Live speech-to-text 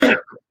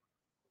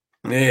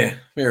Yeah,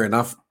 fair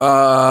enough.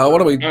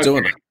 What are we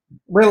doing?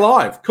 We're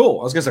live.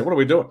 Cool. I was going to say, what are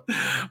we doing?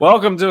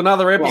 Welcome to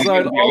another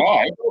episode of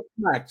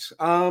Smacked.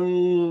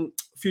 A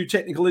few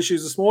technical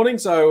issues this morning,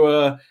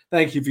 so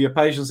thank you for your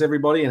patience,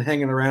 everybody, and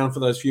hanging around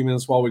for those few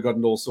minutes while we got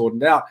it all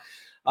sorted out.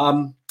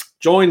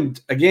 Joined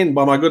again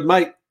by my good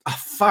mate. Oh,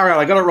 far out,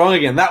 I got it wrong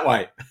again. That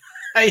way.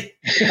 Hey,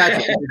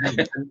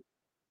 Patrick.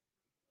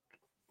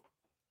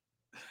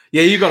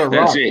 Yeah, you got it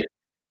right. That's it.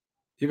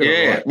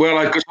 Yeah, right. Well,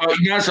 I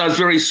was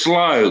very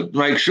slow.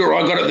 Make sure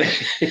I got it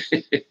there.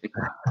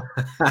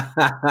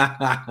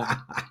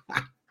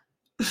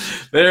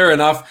 Fair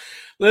enough.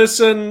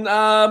 Listen,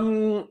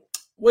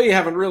 we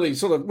haven't really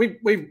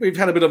we've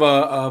had a bit of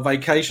a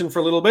vacation for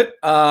a little bit.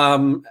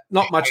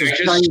 Not much has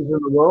changed in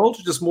the world,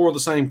 just more of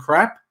the same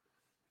crap.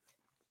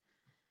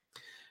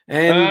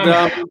 And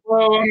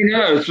well, I don't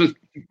know. It's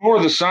more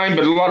of the same,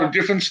 but a lot of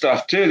different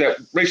stuff too. That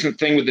recent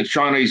thing with the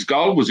Chinese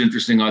gold was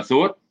interesting, I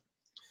thought.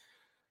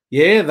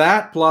 Yeah,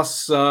 that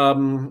plus they're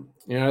well,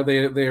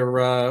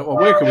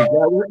 where can we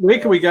go? Where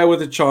can we go with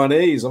the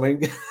Chinese? I mean,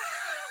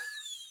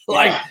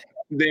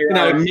 there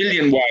are a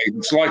million ways.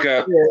 It's like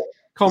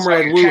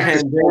Comrade Wu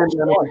Handan down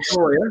in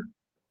Victoria.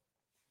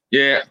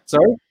 Yeah.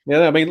 Sorry?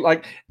 Yeah, I mean,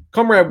 like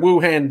Comrade Wu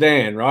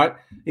Handan, right?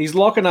 He's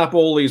locking up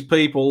all these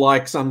people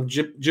like some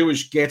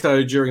Jewish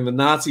ghetto during the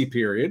Nazi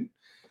period.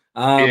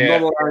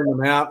 Not allowing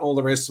them out, all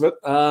the rest of it.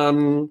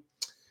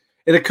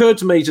 It occurred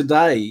to me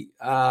today,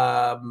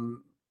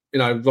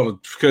 what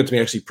occurred to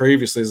me actually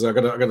previously is I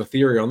got a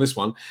theory on this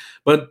one.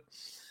 But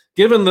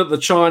given that the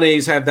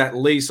Chinese have that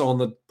lease on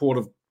the Port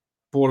of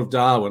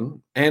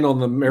Darwin and on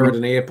the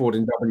Meriden Airport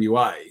in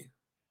WA,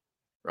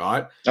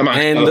 right? And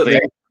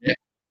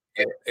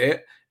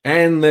it's a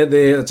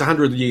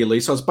 100-year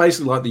lease, so it's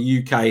basically like the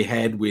UK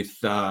had with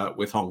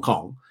Hong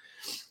Kong,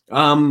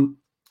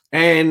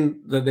 and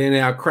that they're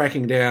now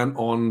cracking down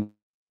on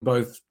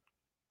both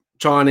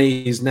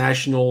Chinese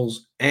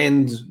nationals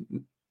and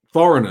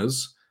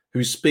foreigners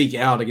who speak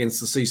out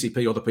against the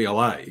CCP or the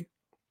PLA,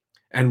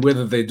 and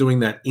whether they're doing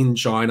that in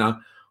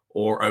China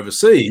or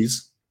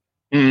overseas,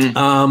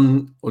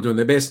 or doing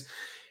their best.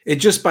 It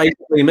just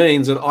basically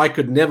means that I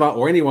could never,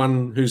 or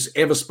anyone who's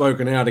ever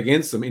spoken out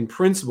against them, in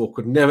principle,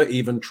 could never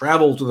even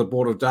travel to the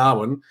Port of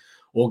Darwin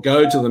or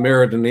go to the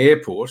Meriden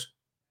Airport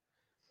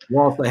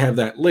whilst they have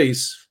that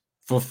lease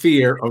for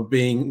fear of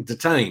being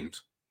detained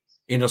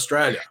in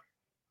Australia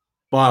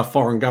by a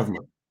foreign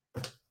government.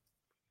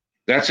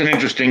 That's an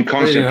interesting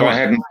concept.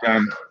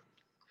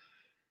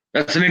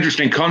 That's an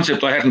interesting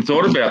concept I hadn't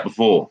thought about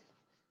before.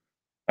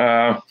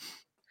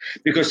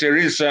 Because there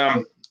is,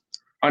 I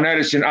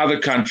noticed in other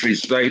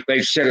countries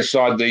they've set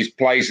aside these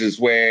places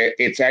where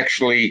it's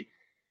actually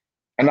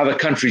another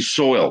country's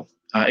soil.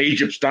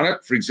 Egypt's done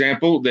it, for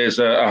example. There's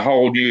a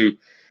whole new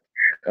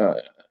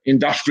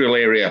industrial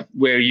area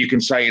where you can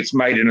say it's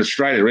made in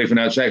Australia, even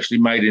though it's actually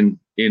made in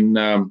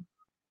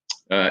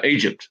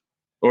Egypt.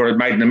 Or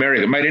made in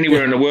America, made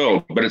anywhere in the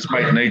world, but it's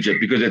made in Egypt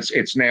because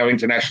it's now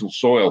international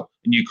soil,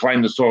 and you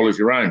claim the soil as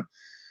your own.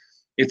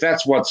 If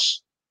that's what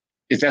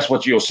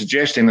you're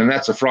suggesting, then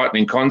that's a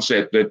frightening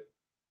concept that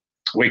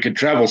we could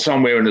travel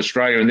somewhere in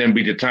Australia and then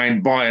be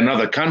detained by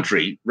another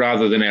country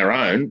rather than our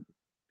own.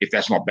 If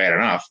that's not bad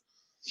enough,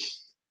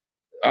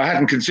 I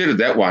hadn't considered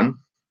that one.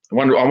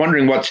 I'm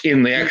wondering what's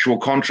in the actual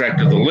contract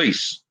of the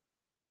lease.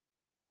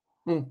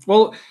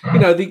 Well,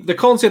 the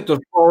concept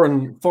of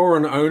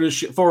foreign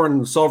ownership,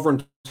 foreign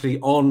sovereignty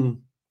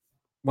on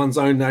one's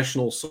own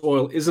national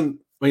soil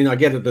isn't. I mean, I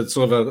get it. That's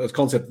sort of a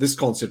concept. This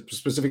concept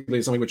specifically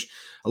is something which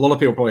a lot of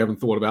people probably haven't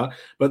thought about.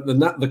 But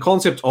the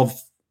concept of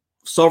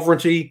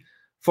sovereignty,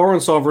 foreign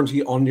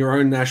sovereignty on your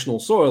own national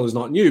soil is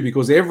not new,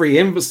 because every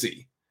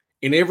embassy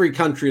in every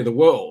country of the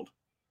world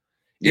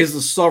is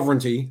the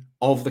sovereignty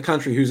of the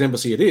country whose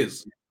embassy it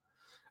is.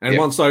 And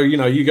once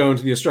you go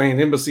into the Australian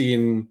embassy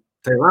in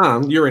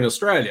Tehran, you're in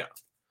Australia,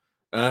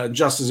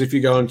 just as if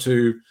you go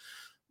into,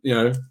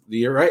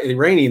 the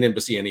Iranian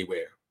embassy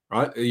anywhere,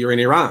 right? You're in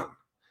Iran,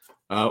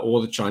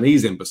 or the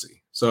Chinese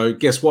embassy. So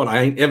guess what?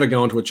 I ain't ever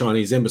going to a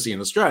Chinese embassy in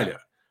Australia.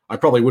 I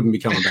probably wouldn't be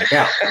coming back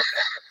out,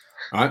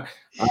 right?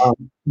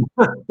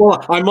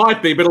 Well, I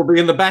might be, but it'll be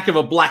in the back of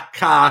a black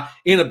car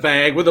in a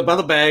bag with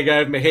another bag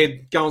over my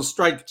head, going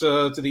straight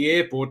to the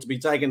airport to be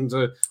taken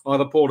to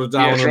either Port of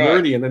Darwin or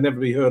Meridian and never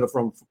be heard of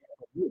from.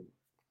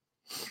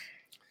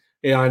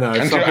 Yeah, I know.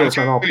 Some people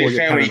say,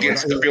 family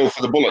gets the bill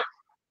for the bullet.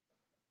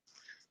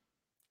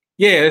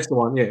 Yeah, that's the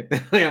one. Yeah.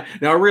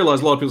 Now I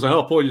realise a lot of people say,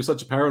 "Oh, Paul, you're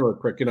such a paranoid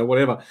prick,"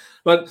 whatever.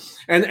 But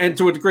and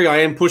to a degree, I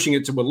am pushing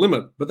it to a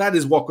limit. But that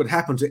is what could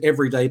happen to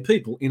everyday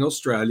people in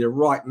Australia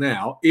right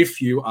now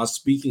if you are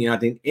speaking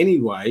out in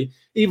any way,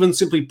 even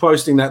simply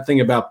posting that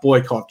thing about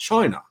boycott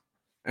China.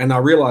 And I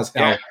realise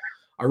how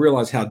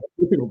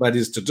difficult that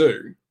is to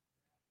do.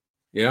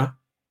 Yeah,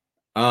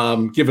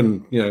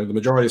 given the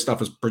majority of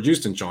stuff is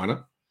produced in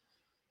China.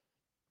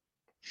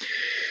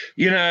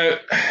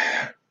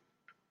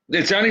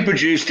 It's only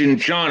produced in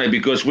China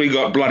because we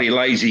got bloody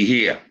lazy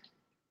here.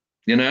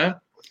 The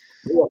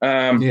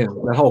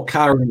whole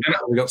car we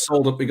got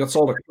sold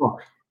a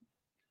clock.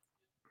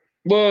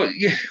 Well,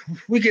 yeah,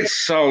 we get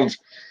sold.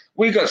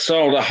 We got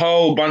sold a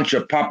whole bunch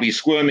of puppies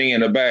squirming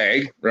in a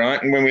bag,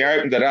 right? And when we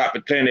opened it up,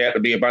 it turned out to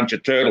be a bunch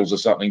of turtles or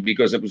something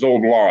because it was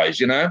all lies,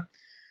 you know?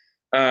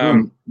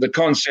 The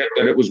concept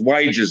that it was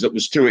wages that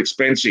was too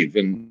expensive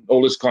and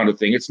all this kind of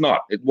thing. It's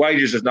not.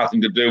 Wages has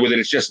nothing to do with it.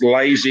 It's just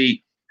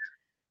lazy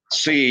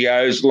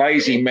CEOs,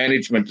 lazy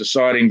management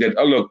deciding that,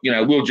 oh, look, you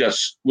know, we'll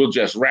just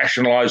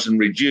rationalise and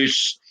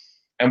reduce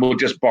and we'll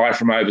just buy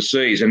from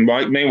overseas. And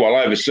meanwhile,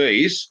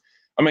 overseas,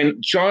 I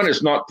mean,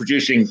 China's not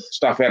producing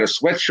stuff out of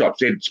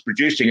sweatshops. It's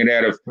producing it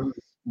out of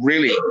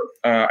really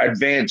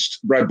advanced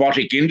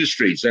robotic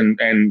industries.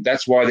 And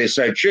that's why they're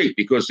so cheap,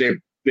 because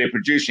they're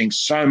producing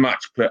so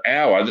much per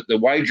hour that the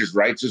wages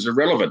rates is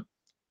irrelevant.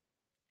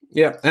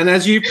 Yeah, and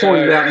as you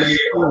pointed out,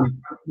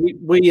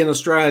 we in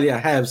Australia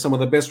have some of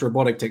the best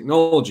robotic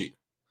technology.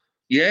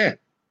 Yeah.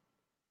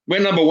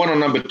 We're number one or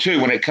number two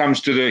when it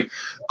comes to the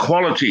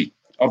quality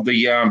of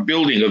the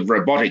building of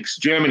robotics.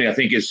 Germany, I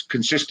think, is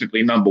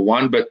consistently number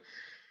one, but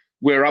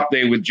we're up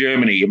there with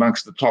Germany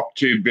amongst the top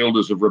two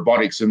builders of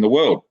robotics in the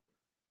world.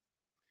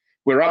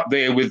 We're up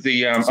there with the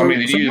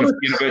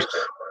university.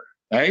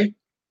 Hey?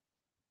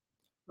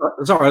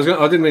 Sorry,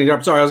 I didn't mean to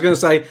interrupt. Sorry, I was going to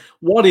say,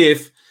 what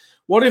if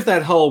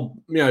that whole,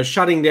 you know,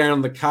 shutting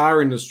down the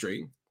car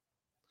industry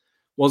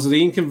was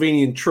the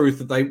inconvenient truth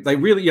that they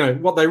really, you know,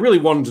 what they really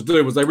wanted to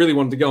do was they really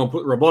wanted to go and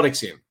put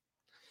robotics in,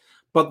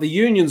 but the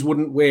unions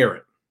wouldn't wear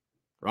it,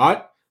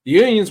 right? The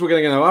unions were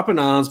going to go up in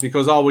arms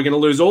because, oh, we're going to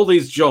lose all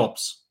these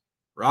jobs,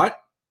 right?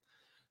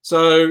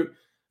 So,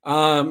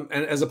 and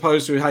as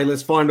opposed to, hey,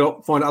 let's find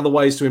other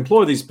ways to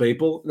employ these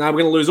people. Now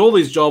we're going to lose all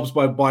these jobs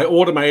by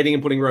automating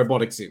and putting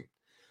robotics in.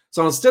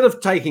 So instead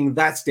of taking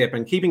that step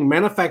and keeping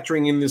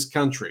manufacturing in this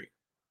country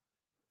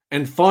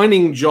and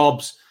finding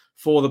jobs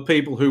for the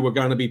people who were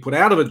going to be put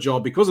out of a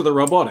job because of the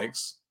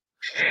robotics,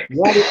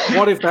 what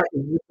if that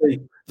was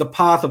the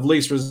path of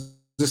least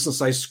resistance?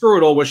 Say, screw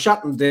it all, we're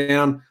shutting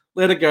down,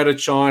 let it go to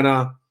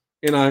China,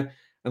 you know.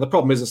 And the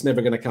problem is it's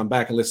never going to come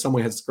back unless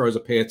someone grows a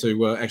pair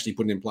to actually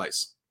put it in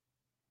place.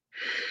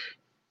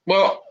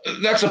 Well,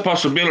 that's a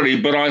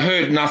possibility, but I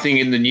heard nothing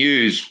in the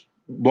news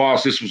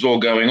whilst this was all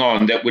going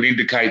on that would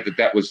indicate that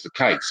that was the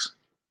case.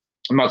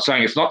 I'm not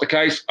saying it's not the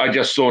case. I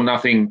just saw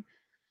nothing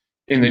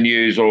in the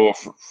news or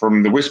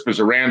from the whispers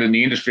around in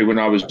the industry when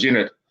I was in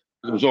it.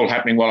 It was all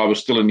happening while I was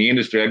still in the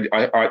industry.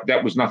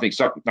 That was nothing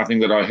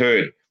that I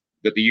heard,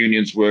 that the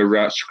unions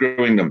were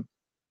screwing them.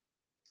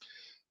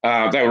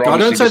 They were. I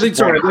don't say the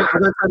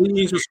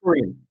unions were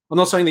screwing them. I'm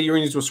not saying the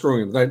unions were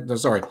screwing them.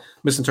 Sorry,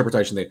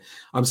 misinterpretation there.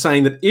 I'm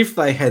saying that if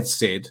they had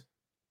said,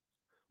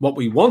 what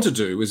we want to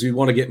do is we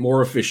want to get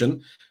more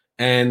efficient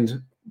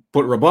and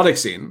put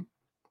robotics in,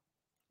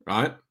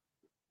 right?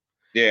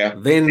 Yeah.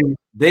 Then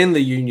the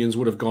unions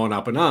would have gone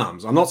up in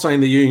arms. I'm not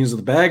saying the unions are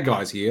the bad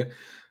guys here.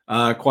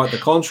 Quite the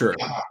contrary.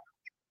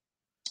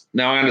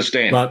 No, I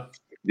understand. But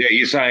yeah,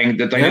 you're saying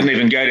that they didn't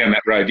even go down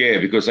that road,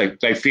 because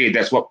they feared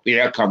that's what the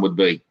outcome would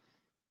be.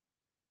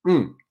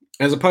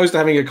 As opposed to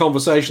having a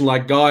conversation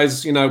like,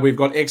 guys, you know, we've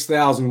got X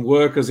thousand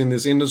workers in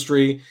this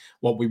industry.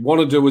 What we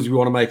want to do is we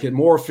want to make it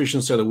more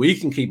efficient so that we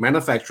can keep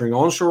manufacturing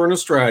onshore in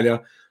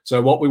Australia.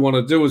 So what we want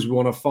to do is we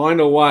want to find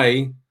a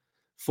way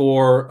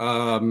for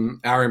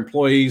our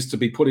employees to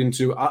be put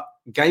into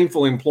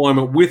gainful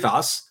employment with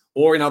us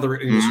or in other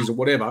industries or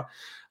whatever.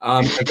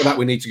 And for that,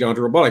 we need to go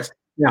into robotics.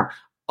 Now,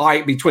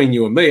 between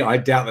you and me, I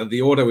doubt that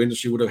the auto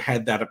industry would have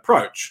had that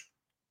approach.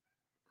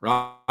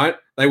 Right?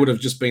 They would have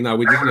just been,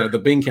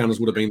 the bean counters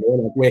would have been there,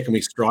 like, where can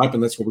we stripe?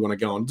 And that's what we want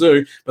to go and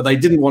do. But they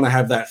didn't want to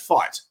have that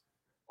fight.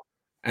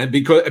 And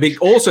because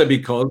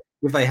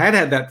if they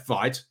had that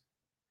fight,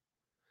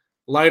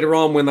 later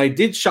on when they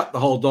did shut the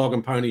whole dog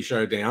and pony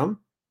show down,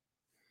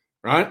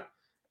 right,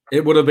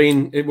 it would have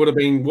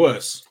been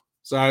worse.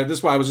 So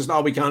this way it was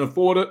just, we can't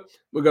afford it.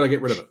 We've got to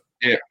get rid of it.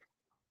 Yeah.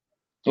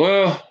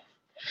 Well,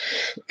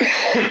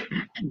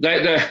 I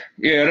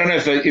don't know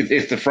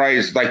if the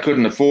phrase "they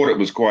couldn't afford it"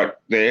 was quite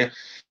there.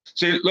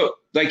 See, look,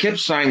 they kept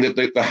saying that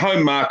the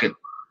home market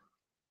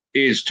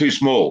is too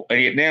small,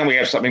 and yet now we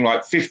have something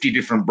like 50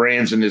 different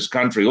brands in this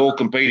country, all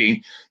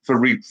competing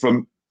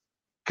from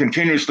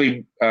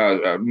continuously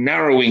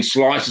narrowing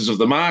slices of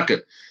the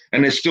market,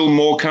 and there's still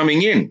more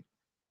coming in.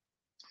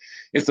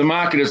 If the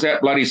market is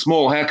that bloody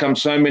small, how come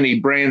so many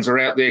brands are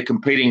out there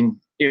competing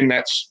in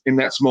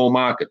that small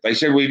market? They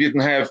said we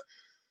didn't have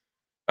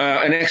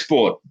an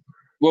export.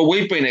 Well,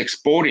 we've been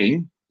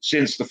exporting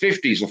since the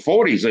 50s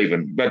or 40s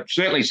even, but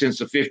certainly since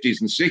the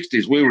 50s and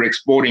 60s, we were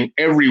exporting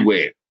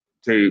everywhere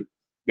to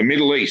the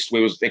Middle East.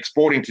 We were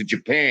exporting to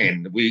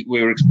Japan. We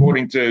were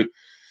exporting to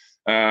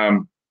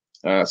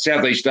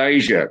Southeast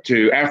Asia,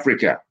 to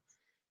Africa.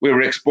 We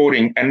were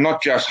exporting, and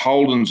not just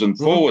Holdens and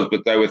Fords,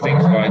 but they were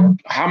things like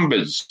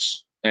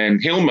Humbers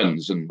and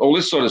Hillmans and all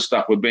this sort of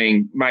stuff were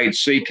being made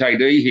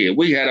CKD here.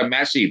 We had a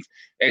massive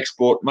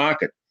export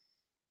market.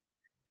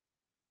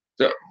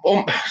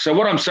 So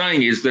what I'm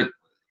saying is that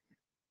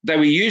they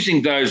were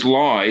using those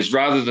lies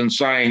rather than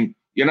saying,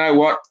 you know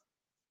what,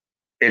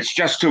 they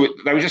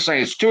were just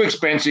saying it's too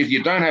expensive,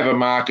 you don't have a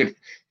market,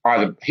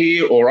 either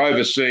here or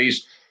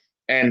overseas.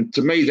 And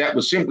to me, that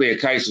was simply a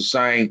case of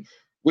saying,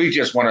 we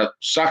just want to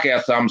suck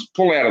our thumbs,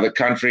 pull out of the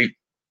country,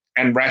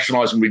 and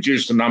rationalise and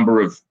reduce the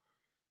number of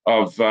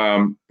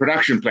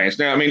production plants.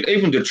 Now, I mean,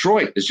 even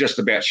Detroit is just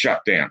about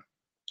shut down.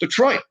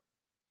 Detroit,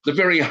 the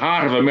very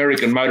heart of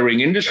American motoring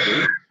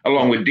industry,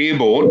 along with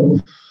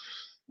Dearborn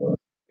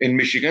in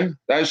Michigan,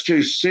 those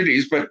two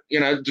cities. But,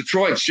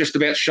 Detroit's just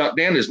about shut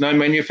down. There's no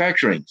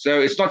manufacturing.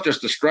 So it's not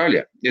just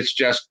Australia. It's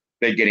just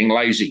they're getting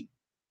lazy.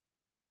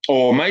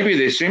 Or maybe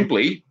they're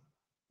simply...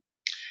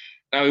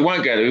 No,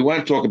 we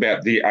won't talk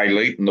about the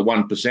elite and the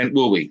 1%,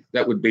 will we?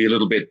 That would be a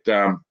little bit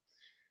bit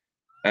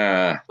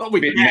naff.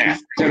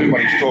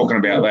 Everybody's talking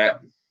about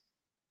that.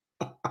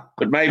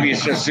 But maybe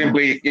it's just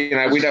simply,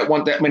 we don't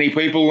want that many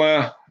people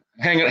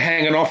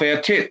hanging off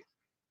our tit.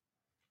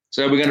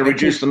 So we're going to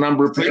reduce the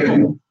number of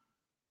people.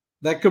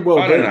 That could well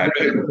be. I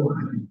don't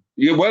know.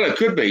 Well, it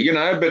could be,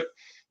 but,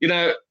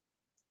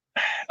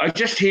 I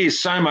just hear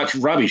so much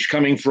rubbish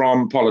coming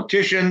from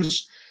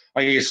politicians.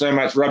 I hear so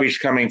much rubbish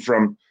coming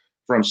from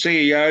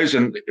CEOs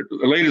and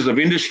leaders of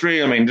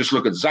industry. I mean, just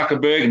look at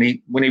Zuckerberg, and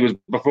when he was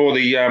before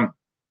the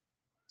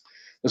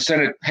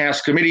Senate House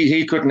Committee,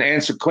 he couldn't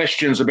answer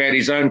questions about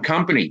his own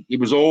company. He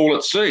was all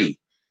at sea.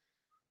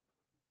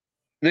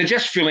 They're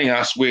just filling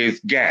us with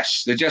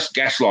gas. They're just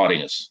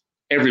gaslighting us,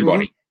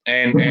 everybody.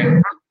 Mm-hmm.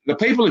 And the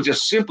people are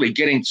just simply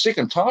getting sick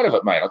and tired of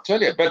it, mate, I'll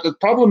tell you. But the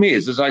problem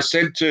is, as I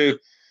said to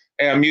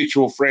our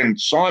mutual friend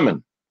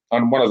Simon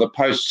on one of the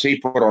posts he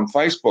put on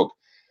Facebook,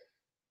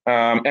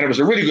 and it was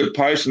a really good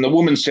post, and the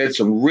woman said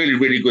some really,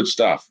 really good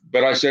stuff.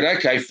 But I said,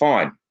 okay,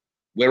 fine.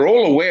 We're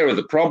all aware of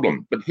the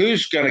problem, but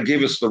who's going to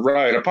give us the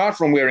road? Apart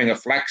from wearing a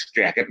flax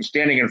jacket and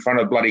standing in front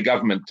of bloody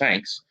government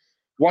tanks,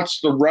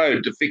 what's the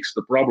road to fix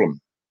the problem?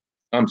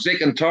 I'm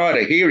sick and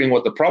tired of hearing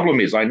what the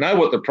problem is. I know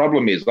what the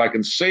problem is. I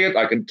can see it.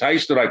 I can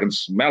taste it. I can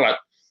smell it.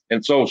 And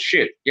it's all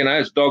shit.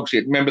 It's dog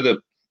shit. Remember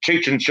the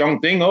Cheech and Chong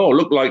thing? Oh,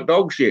 look like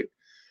dog shit.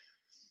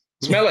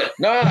 Smell it.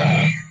 No.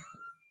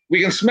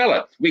 We can smell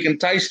it. We can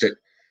taste it.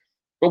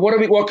 But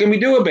what can we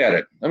do about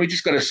it? And we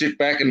just got to sit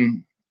back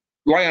and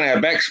lay on our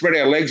back, spread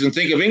our legs, and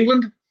think of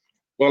England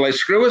while they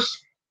screw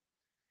us?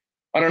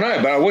 I don't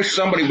know, but I wish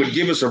somebody would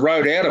give us a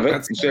road out of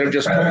it instead of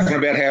just talking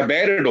about how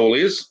bad it all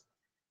is.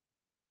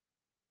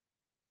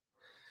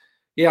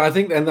 Yeah, I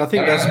think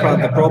that's part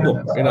of the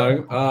problem.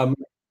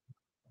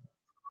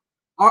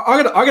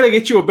 I got to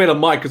get you a better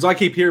mic because I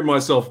keep hearing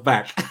myself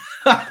back.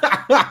 That's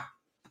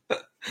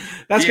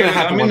going to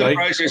happen. I'm in the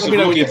process of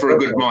looking for a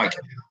good mic.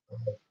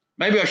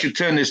 Maybe I should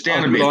turn this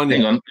down a bit.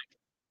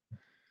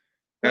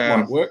 Hang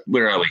on.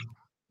 Where are we?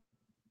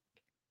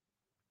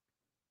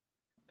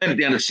 Turn it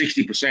down to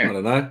 60%. I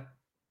don't know.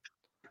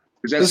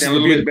 Does that sound a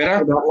little bit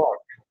better?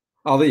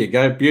 Oh, there you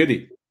go.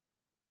 Beauty.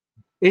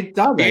 It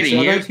does,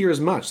 actually. I don't hear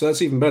as much, so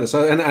that's even better.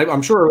 So, and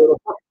I'm sure...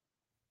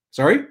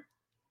 Sorry?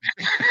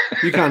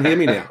 You can't hear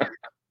me now.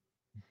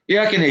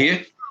 Yeah, I can hear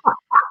you.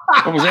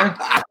 What was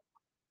that?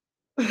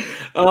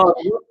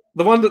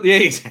 The one that...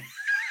 Yeah,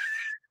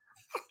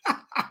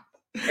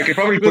 I could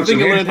probably put some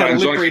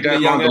headphones on if you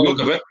don't mind the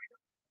look of it.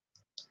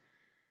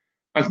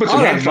 I can put some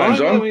headphones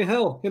on. I mean,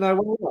 hell,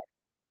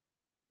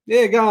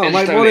 yeah, go on,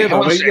 mate. Whatever.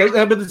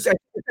 But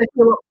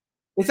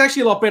it's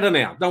actually a lot better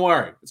now. Don't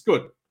worry, it's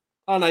good.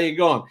 Oh no, you're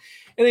gone.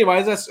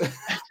 Anyways, that's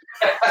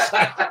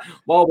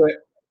while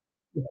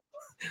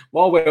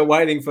we're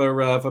waiting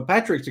for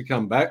Patrick to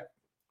come back,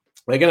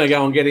 we're going to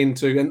go and get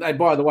into. And hey,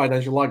 by the way,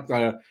 don't you like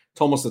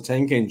Thomas the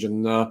Tank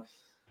Engine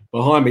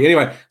behind me?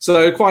 Anyway,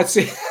 so quite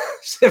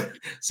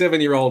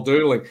 7-year-old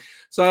doodling.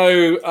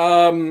 So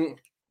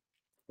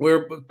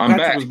Patrick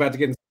back. was about to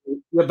get.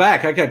 You're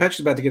back. Okay, Patrick's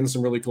about to get into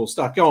some really cool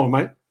stuff. Go on,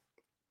 mate.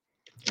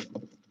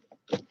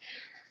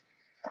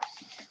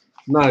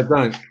 No,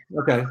 don't.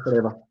 Okay,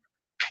 whatever.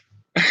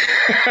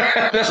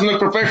 Doesn't look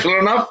professional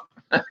enough.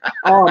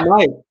 Oh,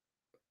 mate.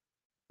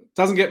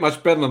 Doesn't get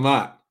much better than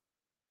that.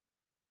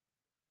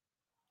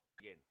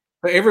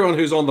 For everyone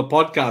who's on the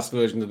podcast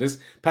version of this,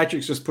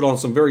 Patrick's just put on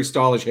some very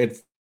stylish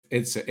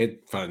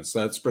headphones.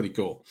 So that's pretty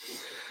cool.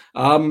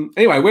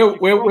 Anyway, where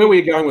were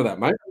you going with that,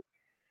 mate?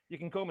 You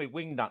can call me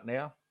Wingnut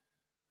now.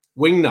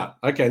 Wingnut.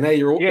 Okay, now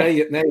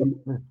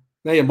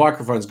your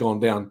microphone's gone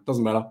down.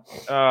 Doesn't matter.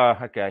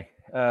 Okay.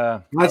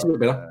 That's a bit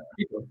better.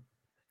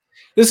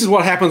 This is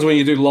what happens when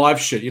you do live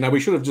shit. We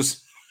should have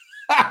just...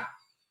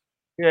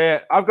 Yeah,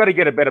 I've got to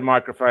get a better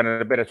microphone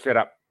and a better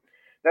setup.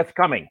 That's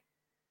coming.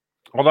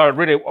 Although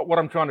really what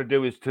I'm trying to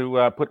do is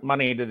to put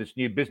money into this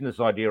new business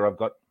idea I've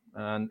got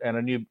and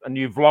a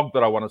new vlog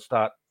that I want to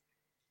start.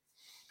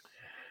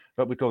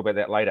 But we'll talk about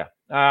that later.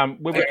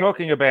 We were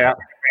talking about...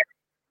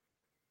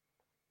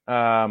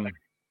 hang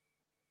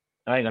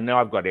on, now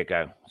I've got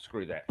echo.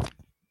 Screw that.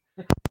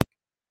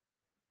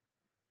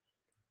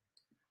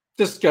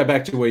 Just go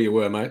back to where you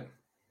were, mate.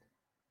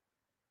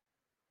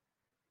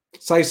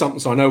 Say something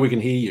so I know we can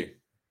hear you.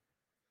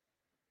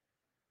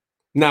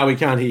 No, we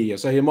can't hear you.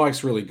 So your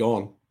mic's really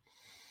gone.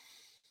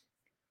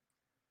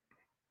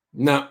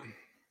 No.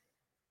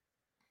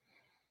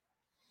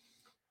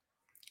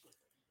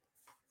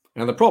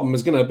 And the problem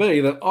is going to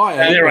be that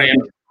there I am.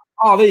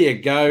 Oh, there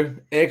you go.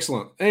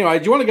 Excellent. Anyway,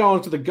 do you want to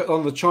go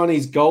on the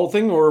Chinese gold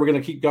thing, or are we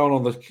going to keep going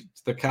on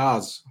the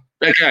cars?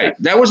 Okay,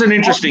 that was an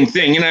interesting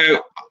thing. You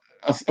know,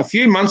 a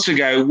few months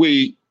ago,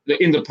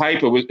 in the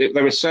paper,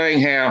 they were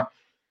saying how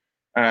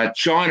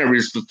China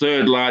is the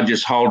third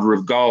largest holder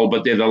of gold,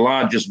 but they're the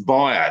largest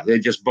buyer. They're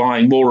just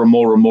buying more and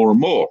more and more and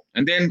more.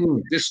 And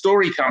then this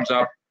story comes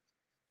up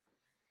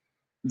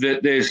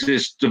that there's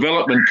this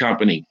development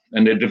company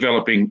and they're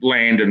developing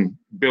land and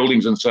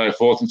buildings and so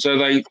forth. And so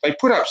they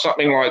put up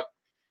something like,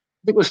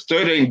 I think it was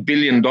 $13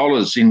 billion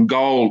in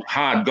gold,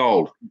 hard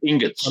gold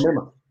ingots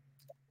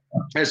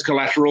as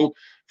collateral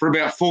for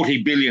about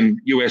 $40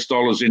 billion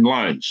in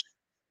loans.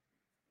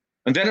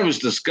 And then it was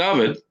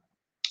discovered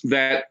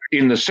that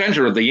in the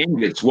center of the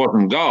ingots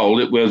wasn't gold,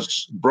 it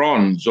was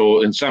bronze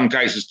or in some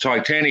cases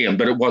titanium,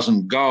 but it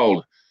wasn't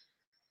gold.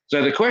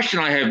 So the question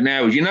I have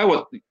now is, you know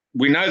what,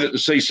 we know that the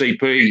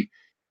CCP,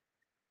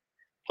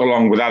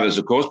 along with others,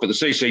 of course, but the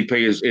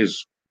CCP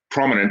is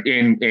prominent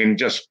in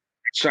just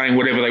saying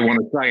whatever they want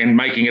to say and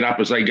making it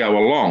up as they go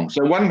along.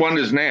 So one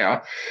wonders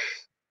now,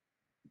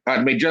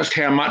 just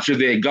how much of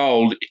their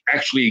gold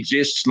actually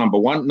exists, number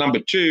one. Number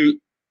two,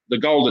 the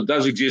gold that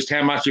does exist,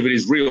 how much of it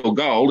is real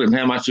gold and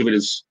how much of it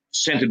is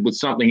scented with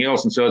something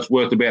else, and so it's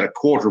worth about a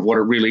quarter of what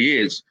it really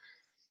is.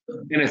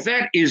 And if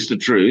that is the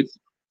truth,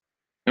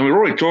 and we're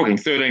already talking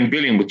 13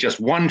 billion with just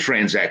one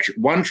transaction.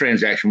 One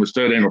transaction was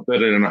 13 or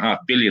 13.5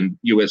 billion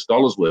US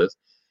dollars worth.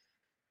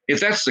 If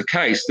that's the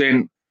case,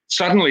 then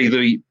suddenly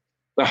the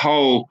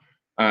whole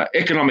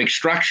economic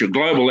structure,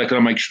 global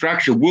economic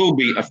structure, will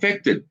be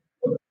affected.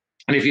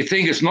 And if you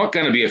think it's not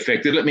going to be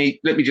affected, let me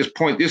just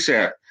point this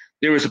out.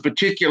 There is a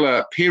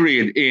particular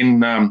period in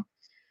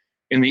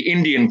the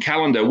Indian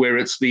calendar where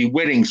it's the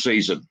wedding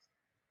season,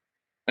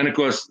 and of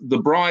course the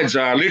brides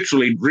are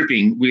literally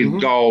dripping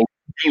with gold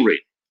jewelry.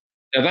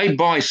 Now, they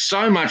buy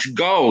so much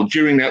gold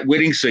during that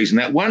wedding season,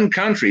 that one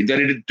country, that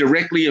it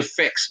directly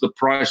affects the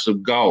price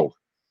of gold.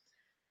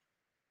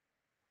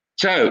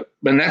 So,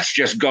 and that's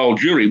just gold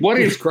jewelry. What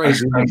if a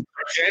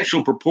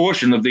substantial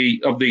proportion of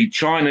the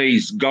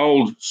Chinese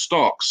gold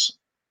stocks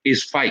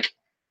is fake?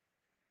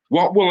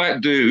 What will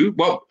that do?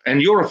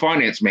 And you're a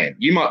finance man.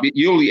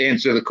 You'll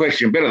answer the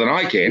question better than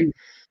I can.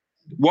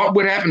 What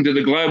would happen to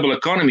the global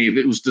economy if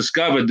it was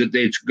discovered that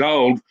their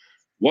gold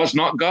was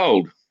not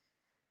gold?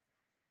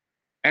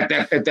 At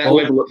that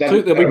level, at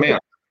that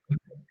amount.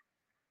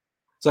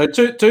 So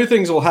two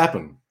things will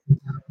happen.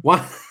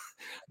 One,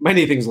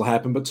 many things will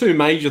happen, but two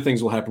major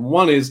things will happen.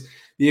 One is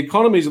the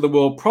economies of the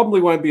world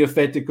probably won't be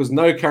affected because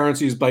no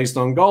currency is based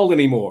on gold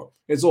anymore.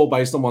 It's all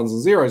based on ones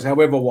and zeros.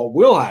 However, what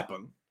will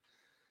happen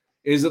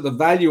is that the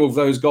value of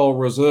those gold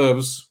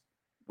reserves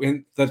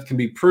that can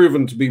be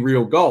proven to be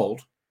real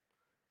gold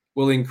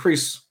will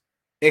increase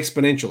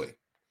exponentially.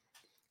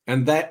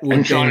 And that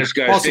will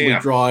possibly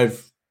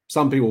drive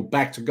some people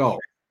back to gold.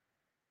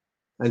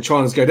 And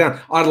China's go down.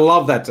 I'd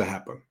love that to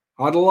happen.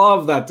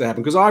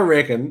 Because I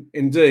reckon,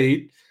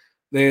 indeed,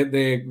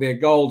 their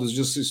gold is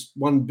just this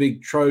one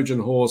big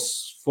Trojan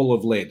horse full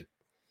of lead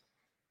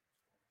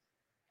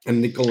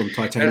and nickel and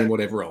titanium,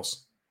 whatever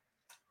else.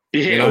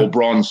 Yeah, or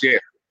bronze, yeah.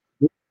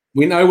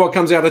 We know what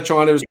comes out of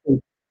China is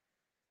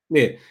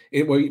we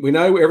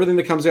know everything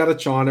that comes out of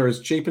China is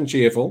cheap and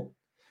cheerful.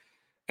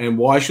 And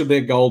why should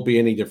their gold be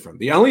any different?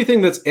 The only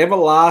thing that's ever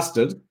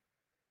lasted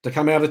to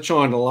come out of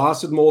China,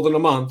 lasted more than a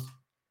month,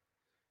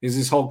 is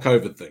this whole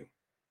COVID thing.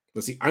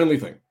 That's the only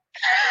thing.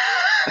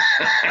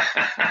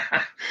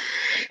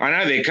 I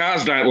know their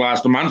cars don't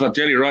last a month, I'll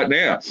tell you right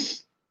now.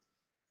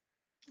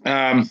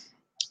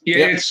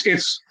 It's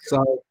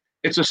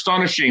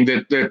astonishing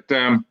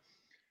that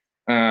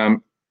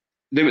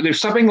there's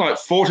something like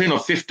 14 or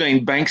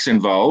 15 banks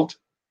involved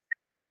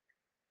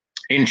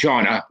in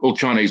China, all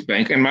Chinese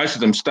bank, and most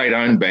of them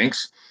state-owned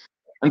banks,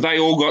 and they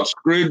all got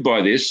screwed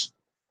by this.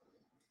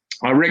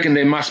 I reckon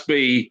there must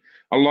be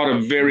a lot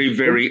of very,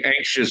 very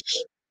anxious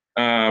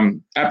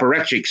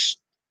apparatchiks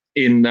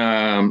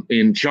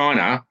in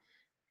China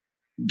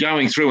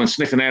going through and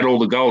sniffing out all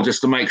the gold just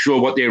to make sure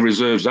what their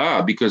reserves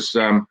are, because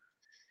that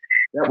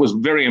was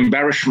very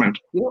embarrassment.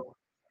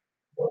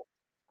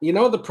 You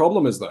know what the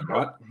problem is, though,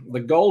 right? The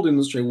gold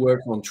industry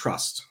works on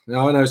trust.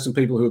 Now, I know some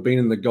people who have been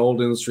in the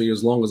gold industry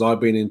as long as I've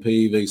been in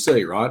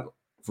PEVC, right?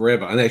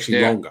 Forever, and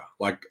actually longer.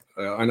 Like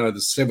I know the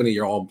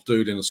 70-year-old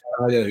dude in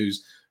Australia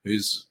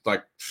who's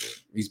like,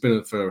 he's been in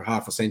it for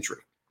half a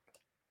century.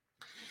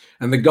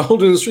 And the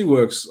gold industry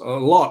works a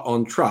lot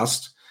on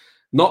trust,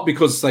 not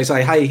because they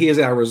say, hey, here's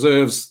our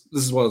reserves,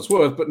 this is what it's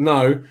worth, but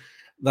no,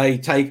 they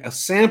take a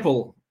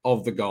sample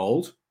of the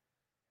gold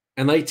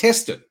and they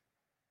test it.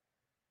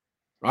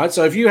 Right?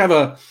 So if you have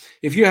a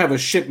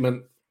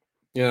shipment,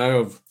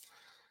 of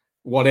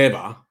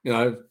whatever,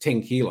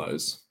 10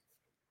 kilos,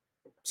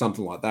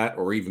 something like that,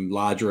 or even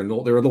larger, and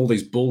there are all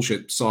these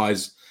bullshit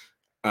size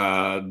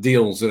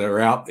deals that are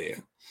out there.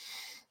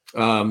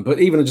 But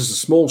even just a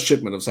small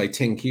shipment of, say,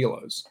 10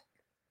 kilos,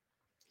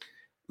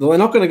 they're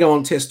not going to go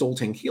and test all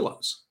 10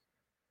 kilos.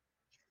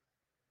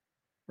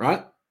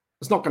 Right?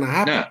 It's not going to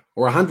happen. No.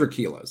 Or 100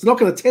 kilos. They're not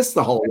going to test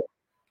the whole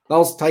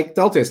lot.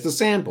 They'll test the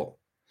sample.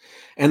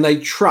 And they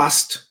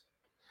trust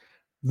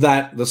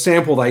that the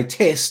sample they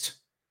test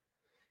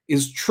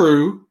is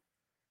true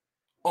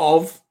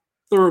of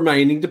the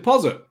remaining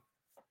deposit.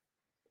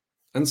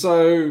 And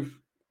so,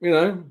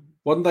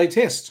 what did they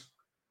test?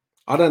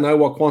 I don't know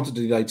what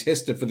quantity they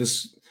tested for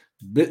this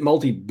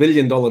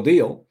multi-billion-dollar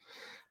deal,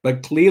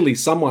 but clearly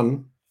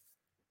someone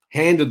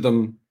handed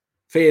them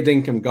fair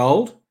dinkum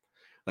gold.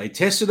 They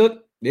tested it.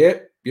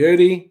 Yep,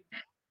 beauty.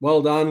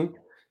 Well done.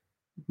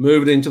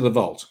 Move it into the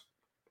vault.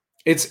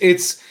 It's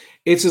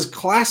as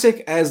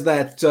classic as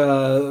that,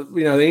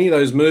 any of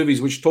those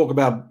movies which talk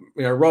about,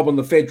 robbing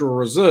the Federal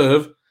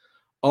Reserve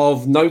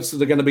of notes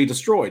that are going to be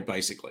destroyed,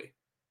 basically,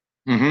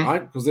 right?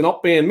 Because they're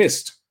not being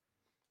missed.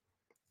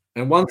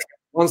 And once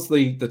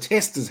the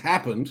test has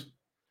happened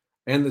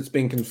and it's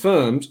been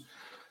confirmed,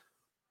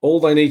 all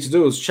they need to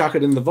do is chuck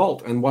it in the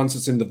vault. And once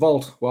it's in the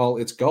vault, well,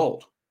 it's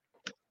gold.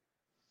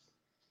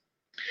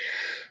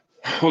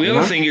 Well, the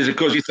other thing is, of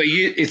course,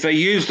 if they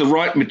use the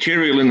right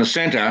material in the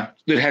center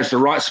that has the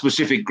right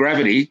specific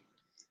gravity,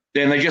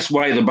 then they just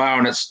weigh the bar,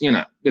 and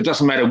it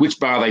doesn't matter which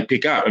bar they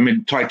pick up. I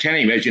mean,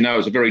 titanium, as you know,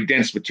 is a very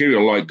dense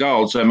material like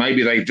gold, so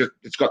maybe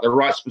it's got the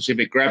right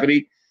specific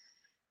gravity,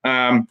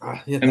 and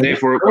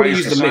therefore it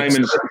weighs the same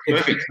and it's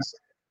perfect.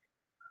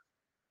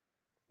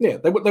 Yeah,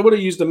 they would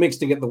have used the mix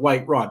to get the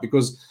weight right,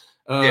 because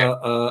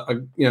a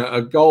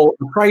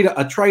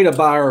trader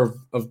bar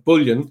of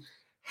bullion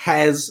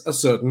has a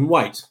certain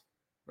weight.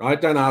 Right?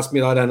 Don't ask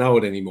me, I don't know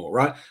it anymore,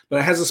 right?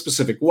 But it has a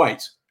specific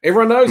weight.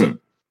 Everyone knows it,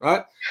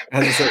 right? It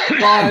has a certain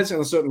size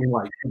and a certain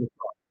weight.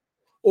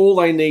 All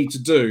they need to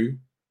do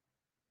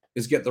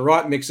is get the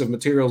right mix of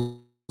materials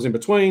in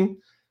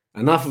between,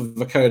 enough of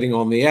the coating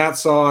on the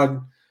outside,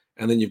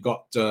 and then you've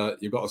got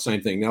the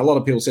same thing. Now, a lot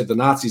of people said the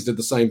Nazis did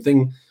the same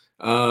thing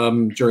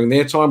during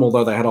their time,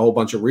 although they had a whole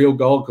bunch of real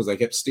gold because they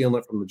kept stealing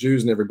it from the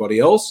Jews and everybody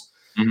else.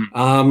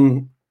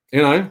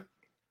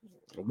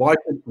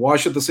 Why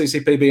should the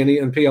CCP be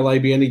and PLA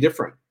be any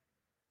different,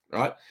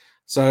 right?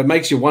 So it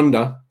makes you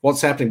wonder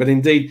what's happening. But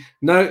indeed,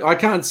 no, I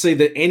can't see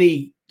that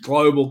any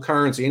global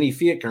currency, any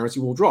fiat currency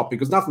will drop,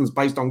 because nothing's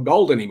based on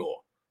gold anymore,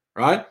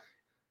 right?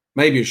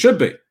 Maybe it should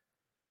be.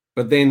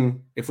 But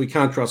then if we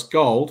can't trust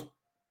gold...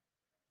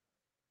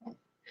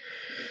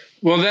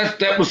 Well,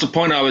 that was the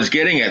point I was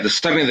getting at.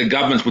 Suddenly the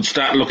governments would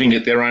start looking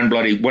at their own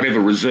bloody whatever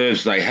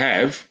reserves they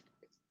have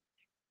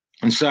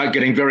and start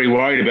getting very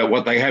worried about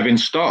what they have in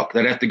stock.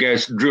 They'd have to go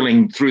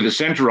drilling through the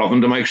centre of them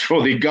to make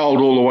sure they're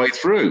gold all the way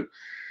through.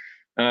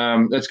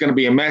 That's going to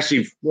be a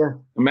massive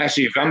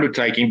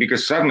undertaking,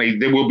 because suddenly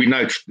there will be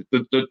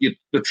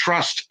the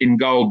trust in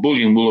gold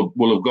bullion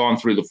will have gone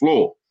through the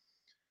floor.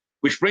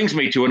 Which brings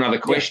me to another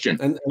question.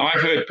 Yeah. And I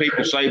heard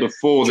people say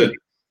before that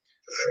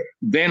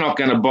they're not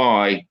going to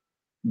buy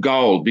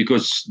gold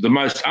because the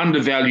most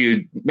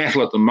undervalued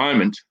metal at the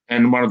moment,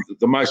 and one of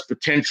the most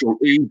potential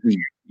easy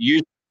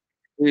use,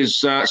 is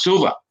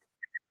silver,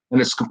 and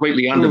it's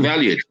completely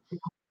undervalued.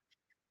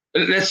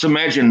 Let's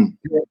imagine,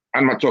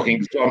 I'm not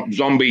talking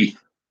zombie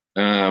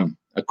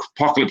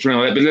apocalypse or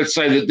anything like that, but let's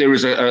say that there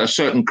is a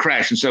certain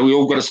crash, and so we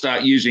all got to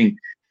start using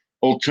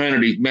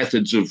alternative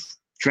methods of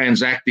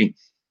transacting.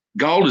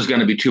 Gold is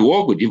going to be too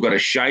awkward. You've got to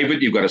shave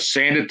it, you've got to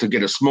sand it to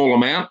get a small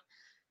amount.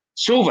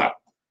 Silver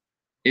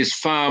is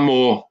far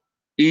more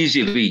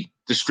easily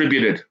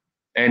distributed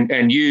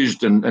and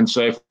used and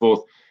so forth.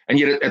 And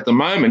yet at the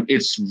moment,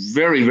 it's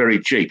very, very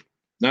cheap.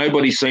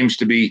 Nobody seems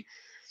to be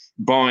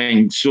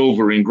buying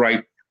silver in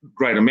great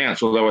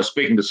amounts, although I was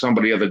speaking to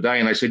somebody the other day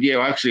and they said, yeah,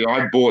 actually,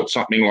 I bought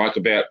something like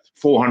about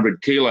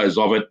 400 kilos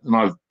of it, and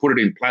I've put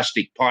it in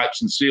plastic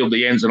pipes and sealed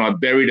the ends, and I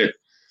buried it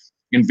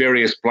in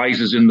various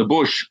places in the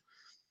bush.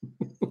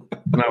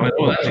 And I went,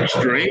 well, that's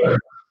extreme.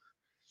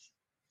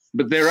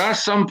 But there are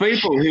some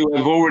people who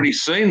have already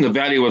seen the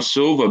value of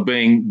silver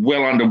being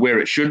well under where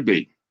it should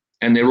be,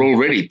 and they're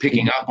already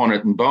picking up on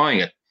it and buying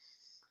it.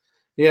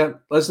 Yeah,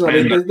 listen,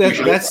 I mean,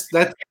 that's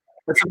a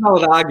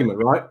valid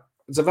argument, right?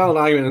 It's a valid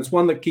argument. It's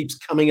one that keeps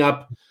coming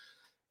up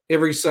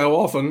every so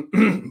often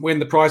when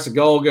the price of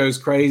gold goes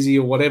crazy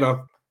or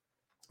whatever.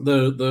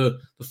 The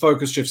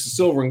focus shifts to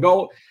silver and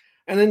gold,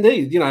 and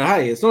indeed,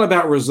 hey, it's not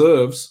about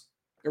reserves.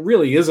 It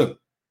really isn't,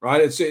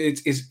 right?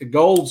 It's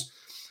gold's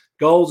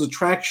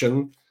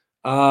attraction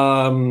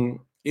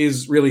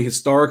is really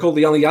historical.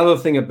 The only other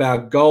thing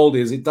about gold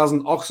is it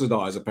doesn't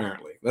oxidize.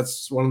 Apparently,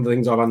 that's one of the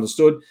things I've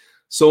understood.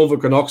 Silver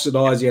can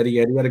oxidize, yada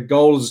yada yada.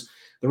 Gold is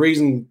the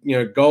reason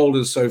gold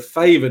is so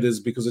favored is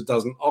because it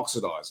doesn't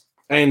oxidize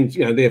and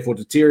therefore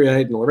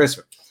deteriorate and all the rest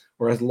of it,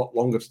 or has a lot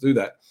longer to do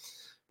that.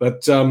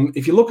 But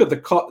if you look at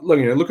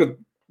look at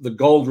the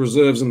gold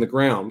reserves in the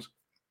ground,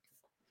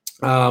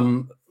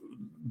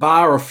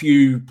 bar a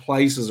few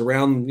places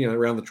around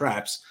the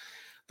traps,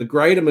 the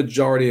greater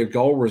majority of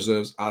gold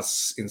reserves are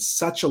in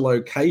such a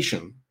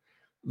location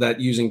that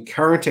using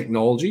current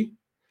technology,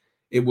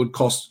 it would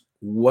cost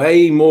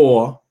way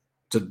more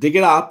to dig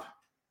it up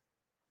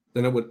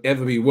than it would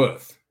ever be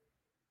worth.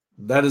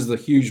 That is the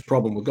huge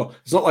problem with gold.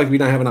 It's not like we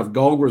don't have enough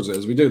gold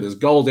reserves. We do. There's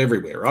gold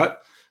everywhere, right?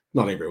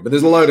 Not everywhere, but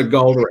there's a load of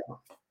gold around.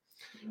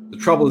 The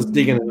trouble is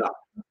digging it up,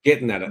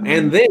 getting at it.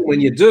 And then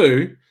when you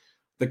do,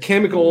 the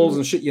chemicals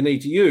and shit you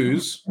need to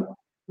use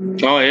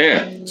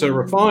to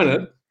refine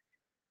it,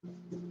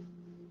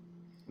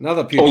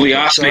 another all the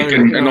arsenic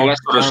and all that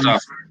sort of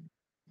stuff.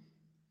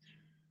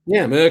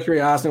 Yeah,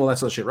 mercury, arsenic, all that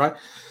sort of shit, right?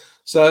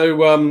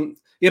 So,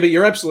 yeah, but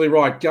you're absolutely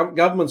right.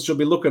 Governments should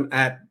be looking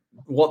at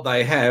what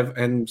they have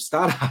and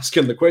start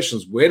asking the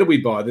questions. Where do we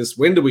buy this?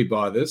 When do we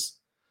buy this?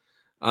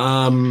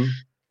 Can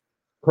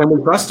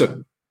we trust it?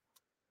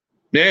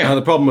 Yeah.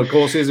 The problem, of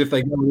course, is if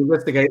they go and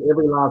investigate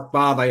every last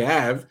bar they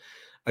have,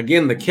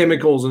 again, the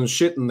chemicals and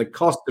shit and the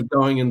cost of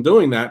going and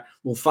doing that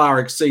will far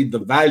exceed the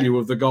value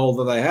of the gold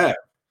that they have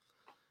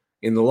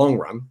in the long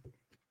run.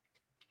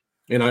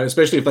 You know,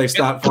 especially if they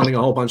start finding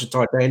a whole bunch of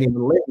titanium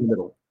and lead in the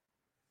middle.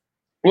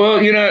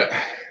 Well, you know,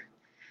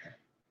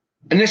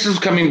 and this is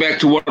coming back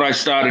to what I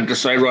started to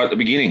say right at the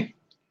beginning.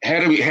 How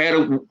do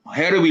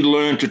we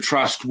learn to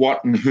trust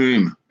what and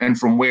whom, and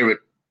from where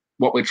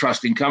what we're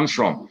trusting comes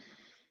from?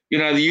 You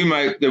know,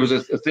 there was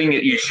a thing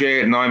that you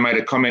shared, and I made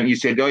a comment. You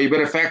said, "Oh, you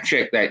better fact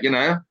check that." You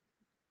know,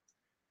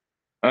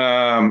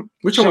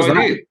 which one was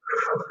that?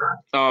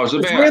 Oh, it was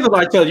about. It's rare that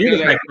I tell you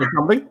to fact check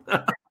something.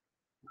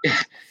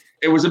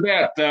 It was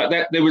about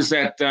that. There was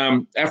that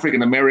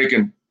African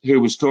American who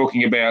was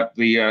talking about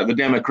the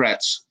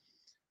Democrats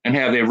and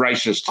how they're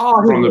racist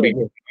from the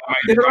beginning.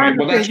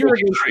 Well, that's not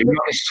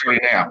necessarily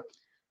now,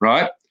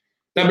 right?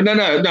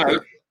 No.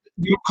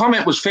 Your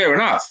comment was fair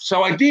enough,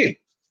 so I did.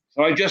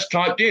 So I just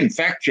typed in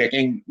fact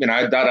checking, you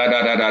know,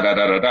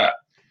 da.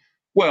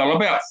 Well,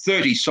 about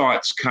 30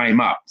 sites came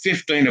up,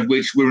 15 of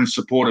which were in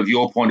support of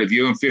your point of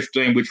view, and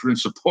 15 which were in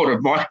support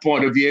of my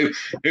point of view.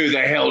 Who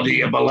the hell do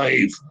you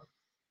believe?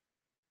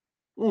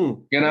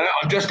 You know,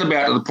 I'm just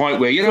about to the point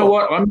where, you know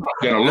what, I'm not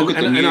going to look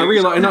at the news. And I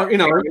realize,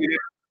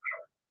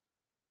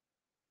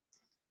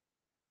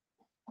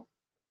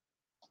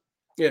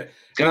 yeah,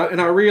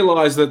 and I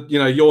realize that, you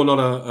know, you're not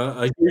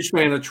a huge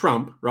fan of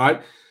Trump,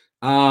 right?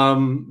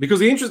 Because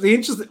the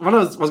interesting one I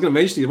was going to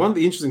mention to you, one of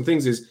the interesting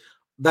things is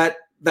that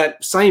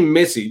same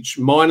message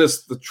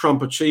minus the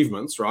Trump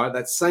achievements, right?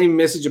 That same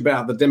message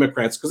about the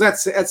Democrats, because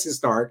that's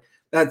historic,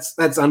 that's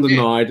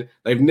undenied. Yeah.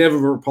 They've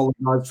never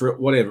apologized for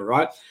it, whatever,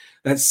 right?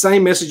 That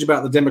same message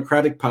about the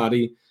Democratic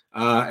Party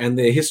and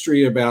their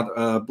history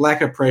about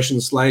black oppression,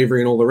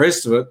 slavery, and all the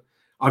rest of it.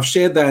 I've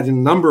shared that in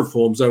a number of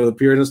forms over the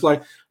period. It's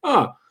like,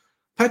 oh,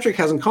 Patrick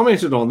hasn't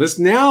commented on this.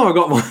 Now I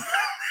got one.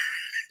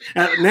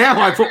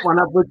 Now I put one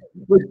up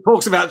which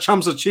talks about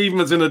Trump's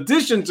achievements in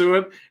addition to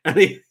it,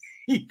 and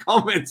he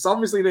comments.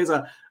 Obviously, there's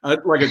a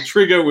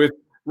trigger with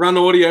run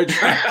audio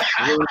track.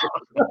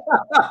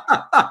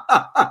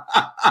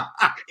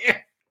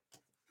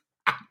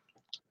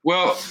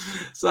 Well,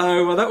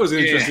 so that was an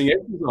interesting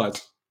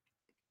exercise.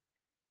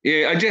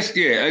 Yeah,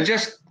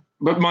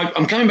 but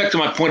I'm coming back to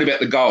my point about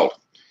the gold.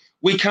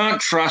 We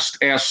can't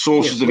trust our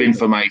sources of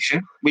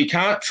information. We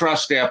can't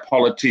trust our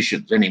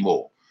politicians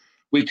anymore.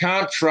 We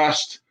can't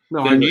trust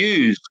the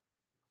news.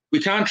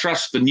 We can't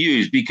trust the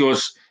news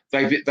because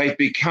they've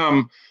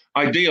become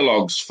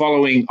ideologues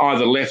following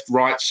either left,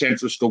 right,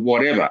 centrist, or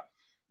whatever,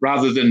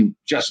 rather than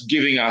just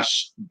giving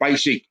us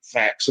basic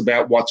facts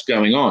about what's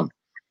going on.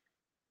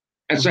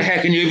 And so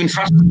how can you even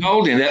trust the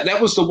gold in that?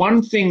 That was the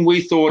one thing we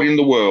thought in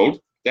the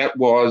world that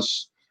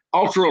was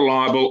ultra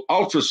reliable,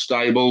 ultra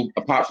stable,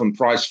 apart from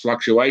price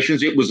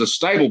fluctuations. It was a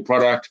stable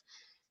product.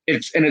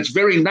 Its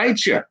very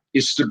nature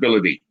is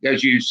stability.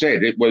 As you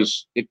said, it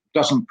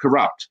doesn't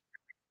corrupt.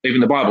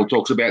 Even the Bible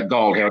talks about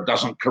gold, how it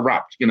doesn't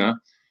corrupt, you know.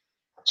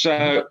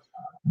 So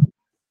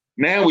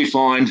now we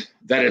find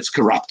that it's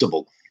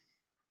corruptible.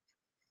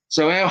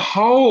 So our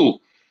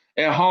whole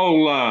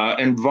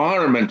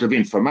environment of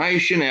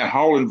information, our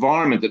whole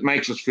environment that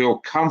makes us feel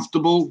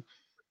comfortable,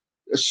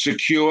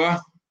 secure,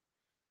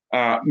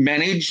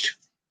 managed,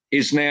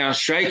 is now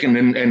shaken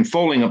and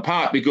falling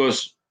apart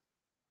because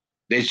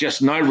there's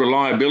just no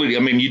reliability. I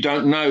mean, you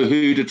don't know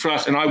who to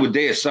trust. And I would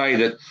dare say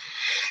that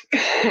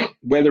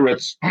whether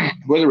it's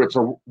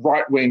a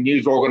right-wing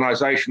news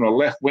organization or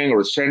left-wing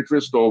or a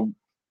centrist or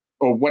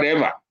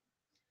whatever,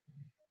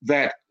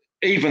 that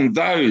even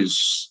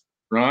those,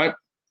 right,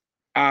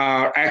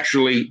 are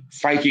actually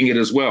faking it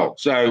as well.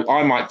 So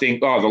I might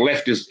think, oh, the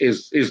left is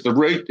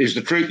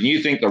the truth, and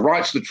you think the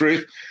right's the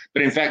truth,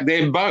 but in fact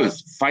they're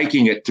both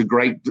faking it to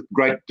great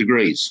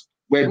degrees.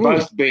 We're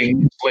both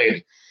being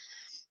misled,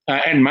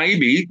 and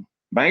maybe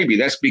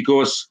that's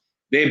because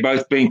they're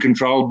both being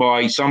controlled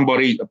by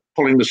somebody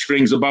pulling the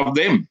strings above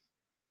them,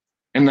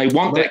 and they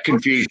want that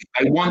confusion.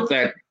 They want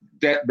that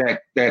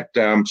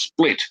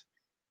split.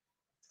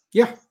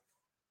 Yeah.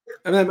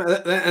 And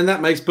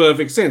that makes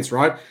perfect sense,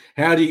 right?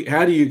 How do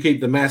you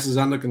keep the masses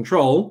under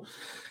control?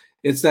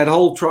 It's that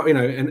whole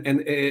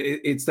and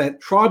it's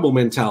that tribal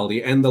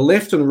mentality, and the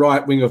left and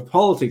right wing of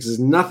politics is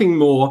nothing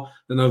more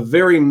than a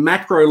very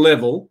macro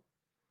level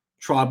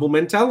tribal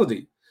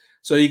mentality.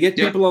 So you get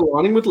people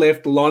aligning with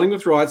left, aligning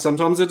with right.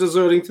 Sometimes they're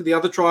deserting to the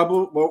other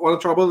tribal, one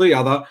tribe or the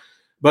other,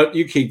 but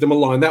you keep them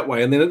aligned that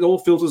way. And then it all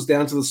filters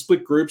down to the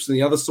split groups and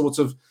the other sorts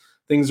of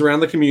things around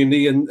the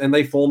community, and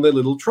they form their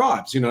little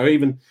tribes.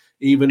 Even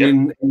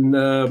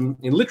in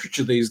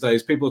literature these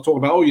days, people are talking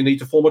about, oh, you need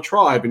to form a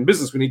tribe. In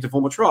business, we need to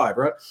form a tribe,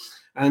 right?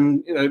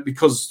 And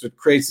because it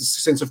creates a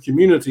sense of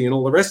community and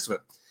all the rest of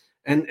it.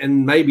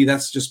 And maybe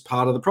that's just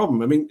part of the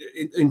problem. I mean,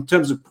 in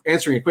terms of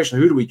answering a question,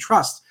 who do we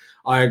trust?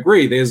 I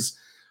agree.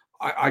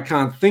 I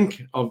can't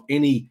think of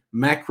any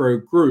macro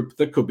group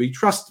that could be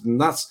trusted,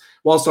 and that's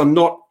whilst I'm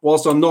not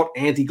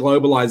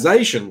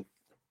anti-globalization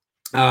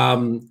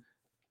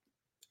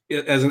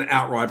as an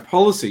outright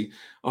policy,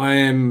 I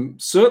am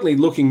certainly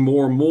looking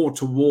more and more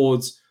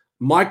towards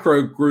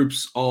micro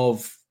groups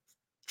of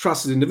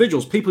trusted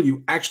individuals, people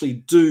you actually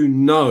do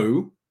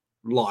know,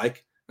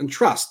 like, and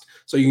trust.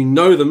 So you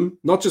know them,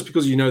 not just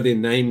because you know their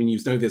name and you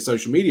know their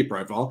social media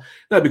profile,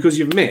 no, because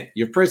you've met,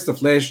 you've pressed the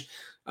flesh,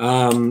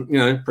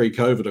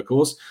 pre-COVID, of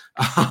course.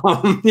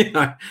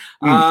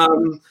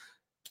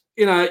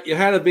 You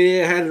had a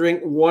beer, had a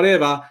drink,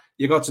 whatever.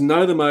 You got to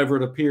know them over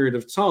at a period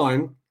of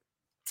time,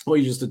 or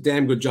you're just a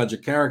damn good judge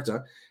of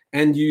character,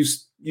 and you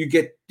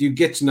get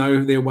to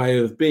know their way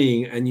of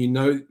being, and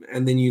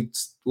and then you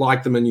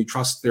like them and you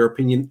trust their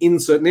opinion in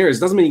certain areas.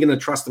 Doesn't mean you're going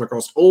to trust them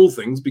across all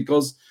things,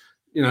 because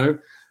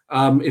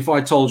if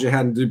I told you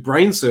how to do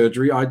brain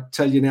surgery, I'd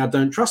tell you now,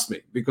 don't trust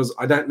me because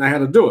I don't know how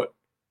to do it,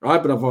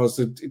 right? But if I was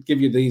to give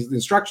you these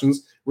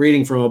instructions,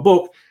 reading from a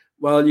book,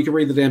 well, you can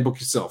read the damn book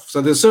yourself.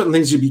 So there's certain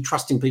things you'd be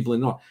trusting people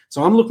in not.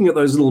 So I'm looking at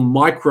those little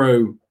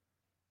micro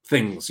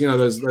things,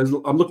 those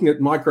I'm looking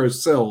at micro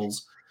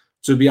cells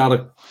to be able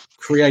to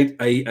create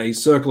a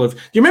circle of. Do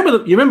you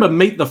remember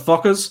Meet the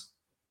Fockers?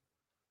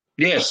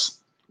 Yes.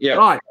 Yeah.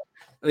 Right.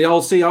 The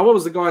old CEO. What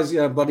was the guy's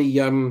bloody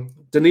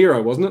De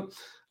Niro, wasn't it?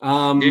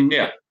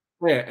 Yeah.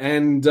 Yeah.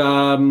 And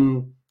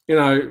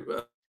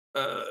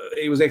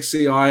he was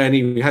ex-CI, and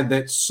he had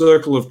that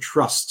circle of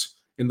trust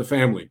in the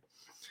family.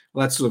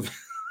 Well, that's sort of.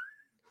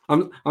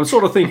 I'm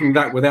sort of thinking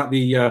that without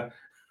the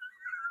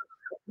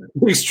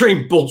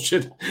extreme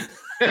bullshit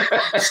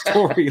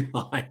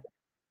storyline.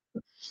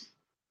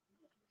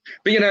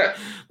 But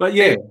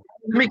yeah.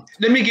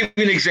 Let me give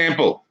you an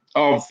example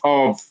of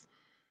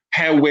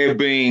how we're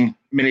being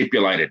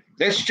manipulated.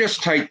 Let's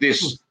just take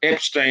this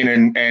Epstein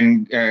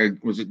and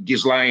was it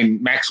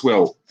Ghislaine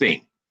Maxwell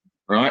thing,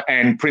 right?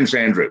 And Prince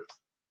Andrew.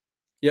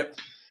 Yep.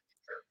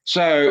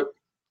 So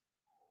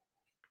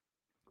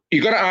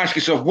you've got to ask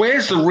yourself,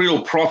 where's the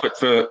real profit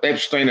for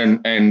Epstein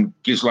and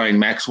Ghislaine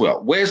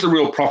Maxwell? Where's the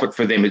real profit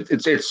for them?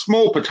 It's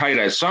small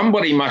potatoes.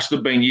 Somebody must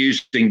have been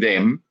using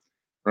them,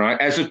 right,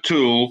 as a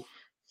tool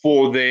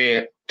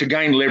to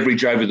gain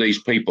leverage over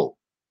these people.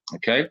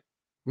 Okay.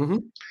 Mm-hmm.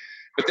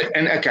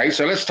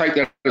 So let's take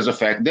that as a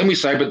fact. Then we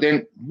say, but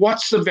then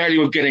what's the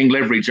value of getting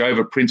leverage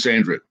over Prince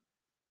Andrew?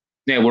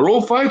 Now, we're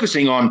all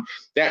focusing on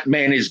that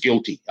man is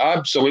guilty.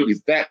 Absolutely.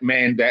 That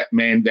man.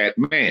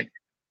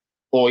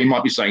 Or you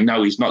might be saying,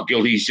 no, he's not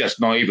guilty. He's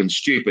just naive and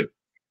stupid.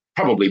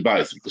 Probably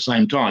both at the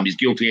same time. He's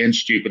guilty and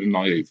stupid and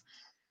naive.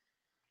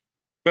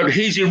 But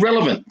he's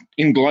irrelevant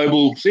in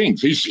global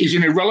things. He's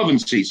an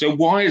irrelevancy. So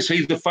why is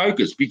he the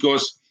focus?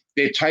 Because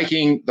they're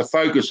taking the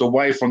focus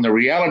away from the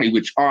reality,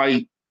 which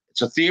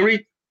it's a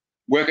theory.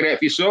 Work it out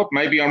for yourself.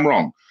 Maybe I'm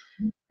wrong.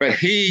 But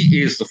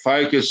he is the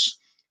focus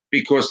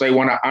because they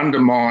want to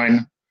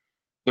undermine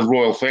the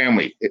royal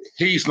family.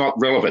 He's not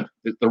relevant.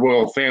 The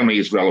royal family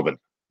is relevant.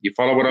 You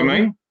follow what I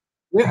mean?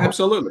 Yeah,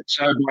 absolutely.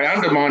 So by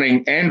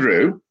undermining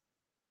Andrew,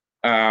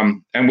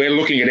 and we're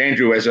looking at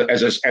Andrew as a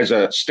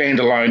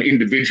standalone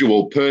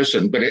individual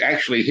person, but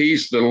actually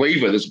he's the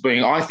lever that's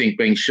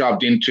being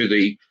shoved into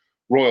the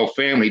royal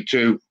family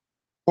to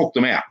hook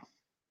them out.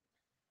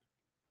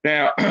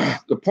 Now,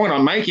 the point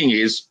I'm making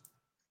is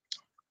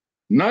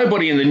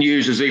nobody in the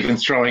news is even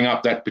throwing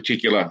up that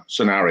particular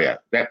scenario,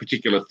 that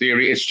particular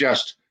theory. It's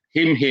just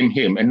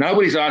him. And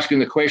nobody's asking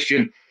the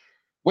question,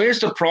 where's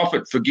the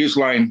profit for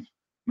Ghislaine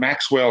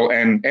Maxwell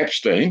and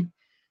Epstein?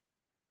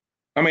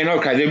 I mean,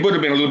 okay, there would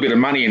have been a little bit of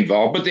money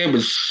involved, but there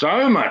was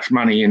so much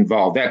money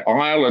involved, that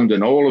island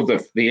and all of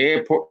the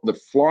airport, the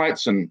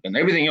flights and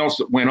everything else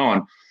that went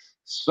on.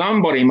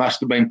 Somebody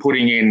must have been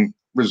putting in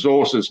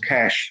resources,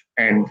 cash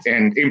and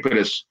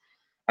impetus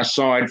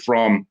aside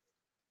from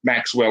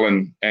Maxwell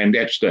and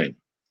Epstein.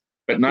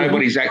 But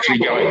nobody's actually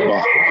going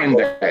behind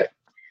that.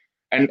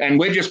 And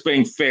we're just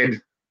being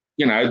fed,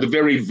 the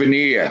very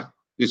veneer,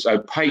 this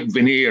opaque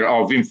veneer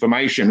of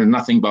information and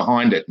nothing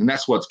behind it. And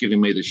that's what's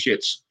giving me the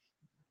shits,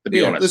 to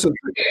be honest. Listen,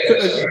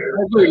 I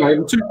agree,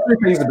 mate. Two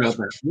things about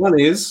that. One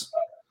is,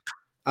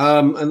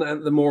 and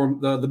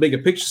the bigger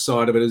picture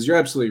side of it is, you're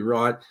absolutely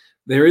right.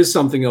 There is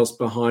something else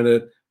behind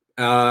it.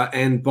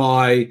 And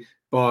by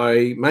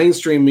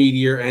mainstream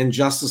media and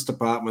justice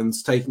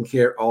departments taking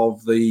care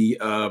of the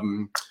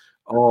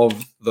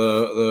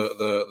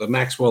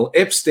Maxwell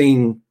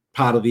Epstein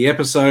part of the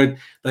episode,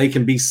 they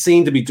can be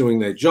seen to be doing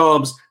their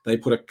jobs. They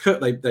put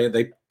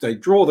they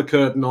draw the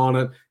curtain on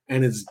it,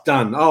 and it's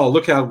done. Oh,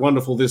 look how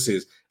wonderful this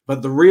is.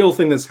 But the real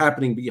thing that's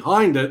happening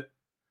behind it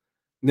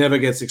never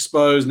gets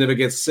exposed, never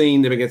gets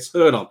seen, never gets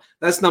heard of.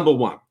 That's number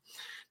one.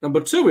 Number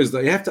two is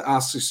that you have to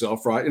ask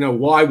yourself, right,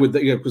 why would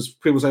they, because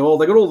people say, oh,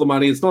 they got all the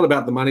money. It's not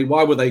about the money.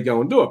 Why would they go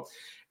and do it?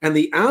 And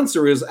the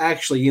answer is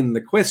actually in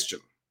the question.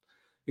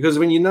 Because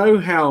when you know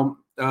how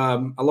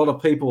a lot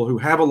of people who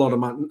have a lot of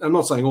money, I'm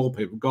not saying all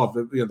people, God,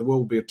 the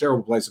world would be a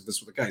terrible place if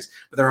this were the case,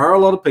 but there are a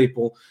lot of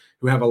people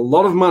who have a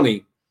lot of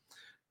money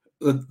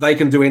that they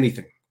can do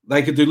anything.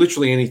 They could do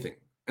literally anything.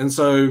 And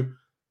so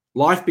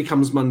life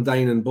becomes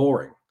mundane and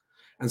boring.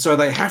 And so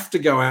they have to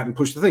go out and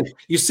push the thing.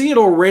 You see it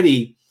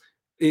already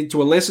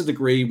to a lesser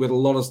degree with a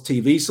lot of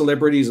TV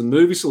celebrities and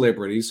movie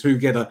celebrities who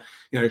get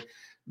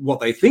what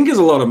they think is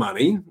a lot of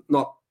money,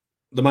 not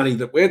the money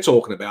that we're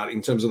talking about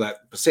in terms of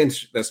that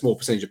percentage, that small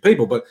percentage of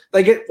people, but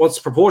they get what's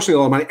proportionally a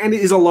lot of money, and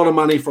it is a lot of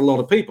money for a lot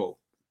of people.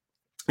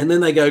 And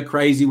then they go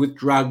crazy with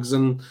drugs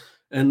and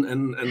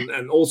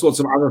all sorts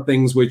of other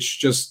things, which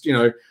just,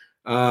 to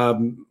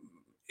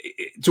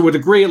a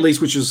degree at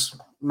least, which is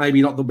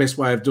maybe not the best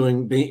way of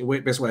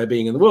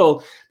being in the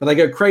world, but they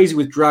go crazy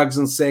with drugs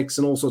and sex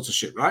and all sorts of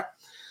shit, right?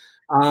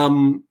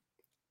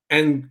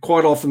 And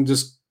quite often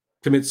just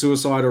commit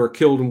suicide or are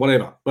killed and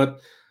whatever.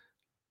 But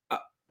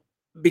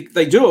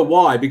they do it.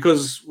 Why?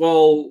 Because,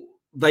 well,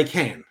 they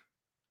can.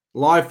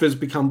 Life has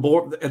become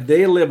bored at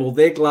their level.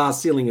 Their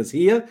glass ceiling is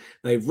here.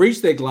 They've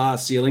reached their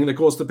glass ceiling. And of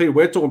course, the people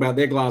we're talking about,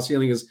 their glass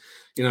ceiling is,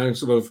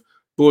 sort of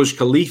Burj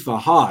Khalifa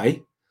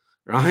high,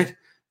 right?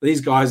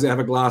 These guys, they have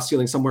a glass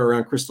ceiling somewhere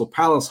around Crystal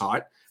Palace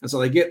height. And so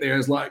they get there and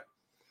it's like,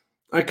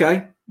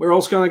 okay, where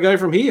else can I go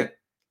from here?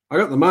 I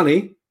got the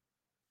money.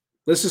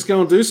 Let's just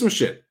go and do some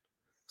shit.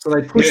 So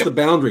they push the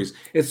boundaries.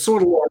 It's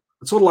sort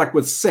of like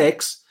with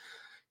sex.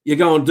 You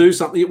go and do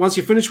something. Once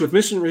you finish with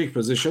missionary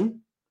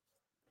position,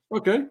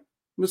 okay,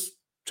 let's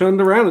turn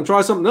it around and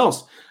try something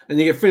else. And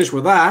you get finished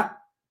with that.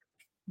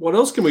 What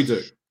else can we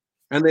do?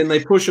 And then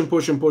they push and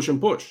push and push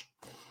and push.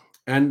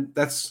 And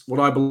that's what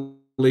I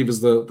believe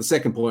is the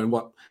second point.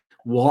 And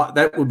why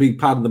that would be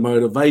part of the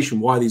motivation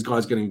why these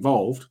guys get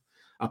involved,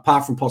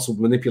 apart from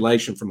possible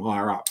manipulation from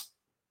higher up,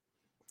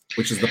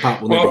 which is the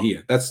part we'll never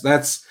hear. That's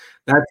the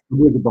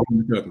wizard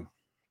behind the curtain.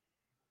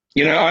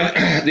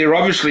 They're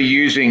obviously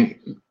using,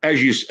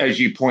 as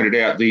you pointed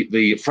out,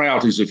 the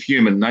frailties of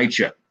human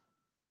nature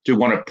to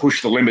want to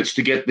push the limits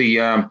to get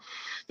the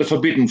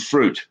forbidden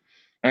fruit,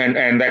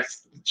 and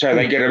that's so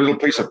they get a little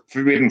piece of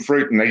forbidden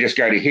fruit and they just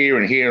go to here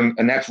and here,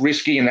 and that's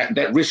risky, and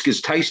that risk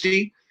is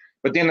tasty,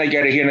 but then they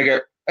go to here and they go,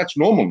 that's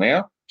normal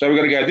now, so we've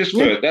got to go this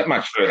further, that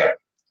much further,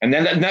 and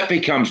then that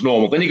becomes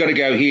normal. Then you got to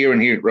go here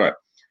and here, right?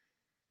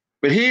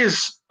 But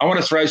I want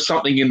to throw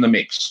something in the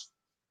mix.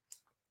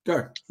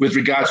 Go. With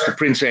regards to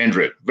Prince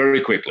Andrew,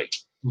 very quickly.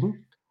 Mm-hmm.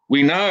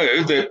 We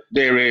know that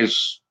there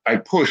is a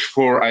push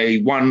for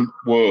a one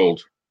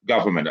world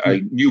government,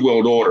 a new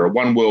world order, a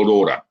one world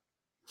order.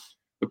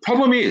 The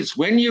problem is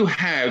when you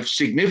have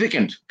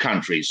significant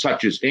countries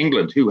such as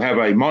England who have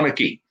a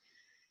monarchy,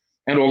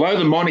 and although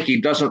the monarchy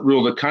doesn't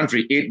rule the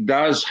country, it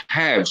does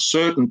have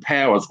certain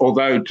powers,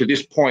 although to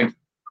this point,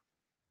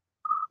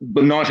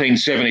 the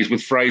 1970s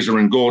with Fraser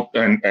and Gough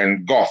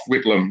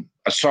Whitlam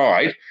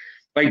aside,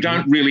 they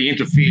don't really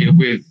interfere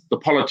with the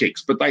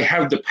politics, but they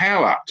have the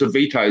power to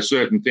veto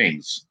certain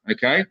things,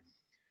 okay?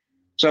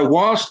 So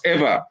whilst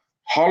ever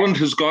Holland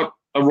has got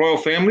a royal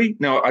family,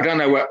 now I don't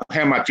know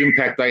how much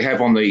impact they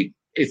have on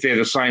if they're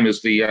the same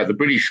as the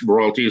British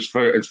royalty as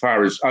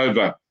far as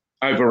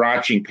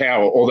overarching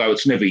power, although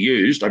it's never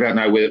used. I don't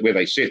know where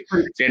they sit.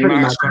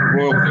 Denmark's got a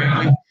royal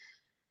family.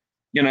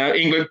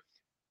 England,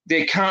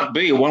 there can't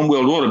be a one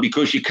world order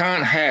because you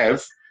can't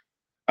have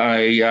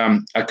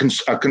a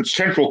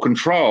central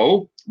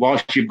control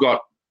whilst you've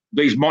got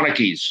these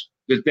monarchies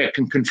that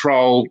can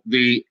control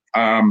the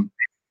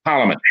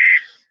parliament.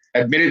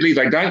 Admittedly,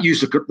 they don't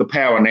use the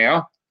power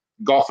now,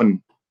 Gough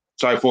and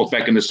so forth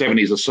back in the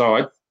 70s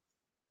aside,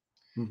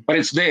 but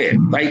it's there.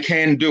 They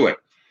can do it.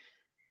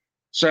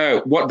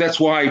 So that's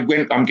why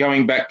when I'm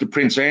going back to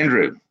Prince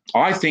Andrew,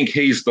 I think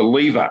he's the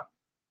lever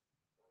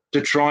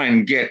to try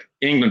and get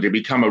England to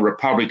become a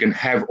republic and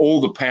have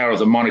all the power of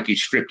the monarchy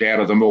stripped out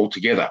of them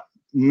altogether.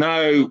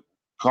 No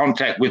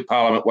contact with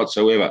Parliament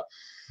whatsoever,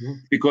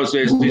 because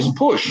there's this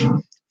push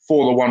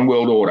for the one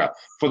world order,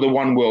 for the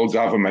one world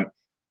government,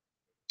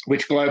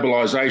 which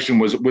globalisation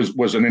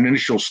was an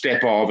initial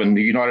step of, and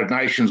the United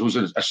Nations was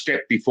a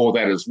step before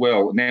that as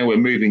well. Now we're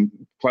moving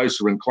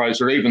closer and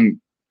closer. Even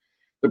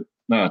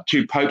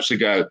 2 popes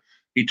ago,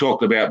 he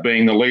talked about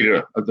being the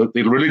leader,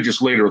 the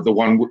religious leader of the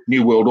one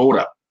new world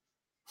order.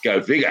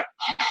 Go figure.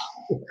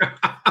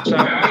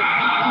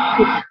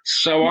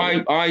 So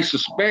I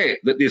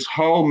suspect that this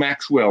whole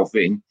Maxwell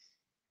thing,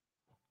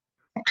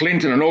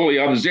 Clinton and all the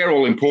others, they're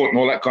all important,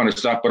 all that kind of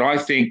stuff. But I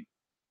think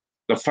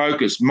the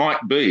focus might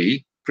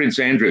be Prince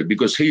Andrew,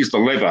 because he's the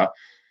lever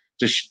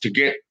to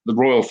get the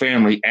royal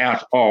family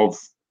out of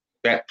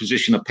that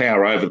position of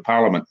power over the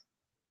Parliament.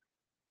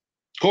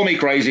 Call me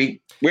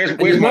crazy. Where's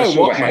my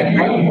silver hat?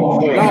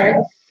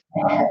 No.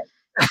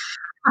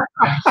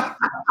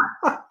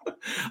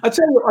 I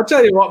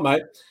tell you what,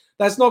 mate.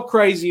 That's not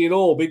crazy at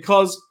all,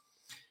 because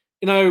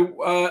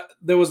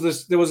there was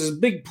this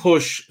big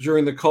push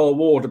during the Cold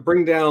War to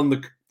bring down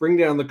bring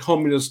down the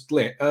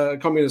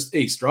communist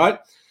East, right?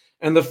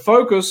 And the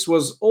focus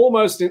was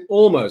almost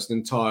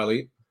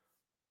entirely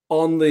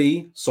on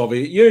the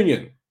Soviet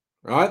Union,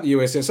 right? The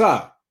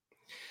USSR.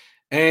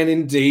 And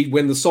indeed,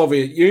 when the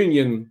Soviet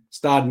Union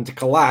started to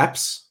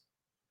collapse,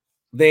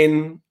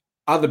 then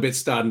other bits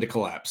started to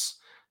collapse.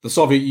 The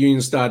Soviet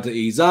Union started to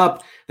ease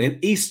up. Then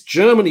East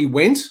Germany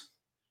went,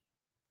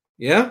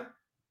 yeah?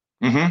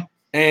 Mm-hmm.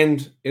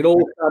 And it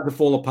all started to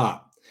fall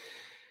apart.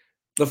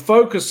 The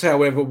focus,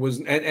 however,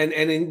 was,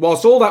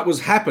 whilst all that was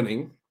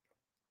happening,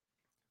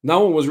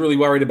 no one was really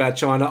worried about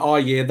China. Oh,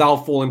 yeah, they'll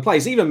fall in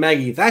place. Even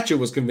Maggie Thatcher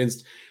was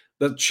convinced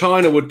that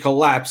China would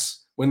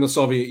collapse when the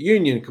Soviet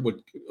Union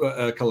would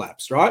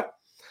collapse, right?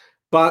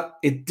 But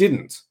it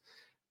didn't.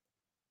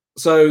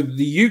 So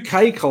the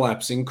UK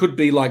collapsing could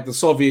be like the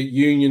Soviet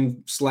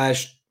Union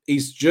 /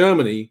 East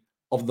Germany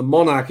of the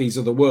monarchies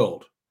of the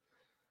world.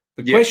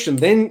 The question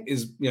then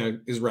is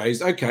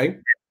raised, okay,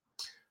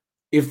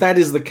 if that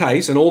is the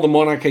case and all the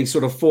monarchies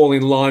sort of fall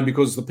in line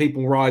because the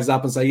people rise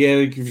up and say,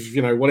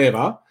 yeah,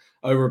 whatever,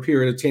 over a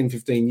period of 10,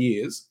 15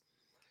 years,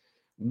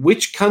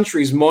 which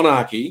country's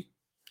monarchy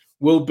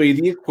will be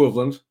the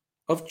equivalent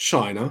of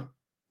China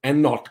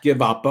and not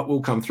give up, but will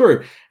come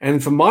through?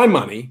 And for my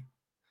money,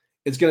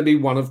 it's going to be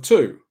one of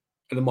two,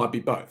 and it might be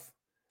both.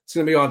 It's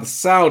going to be either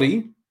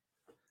Saudi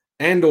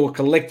and or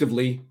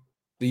collectively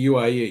the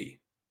UAE.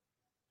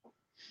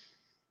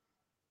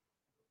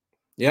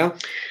 Yeah,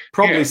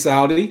 probably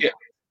Saudi. Yeah.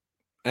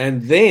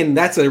 And then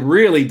that's a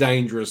really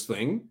dangerous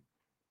thing,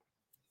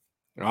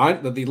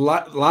 right? That the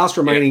last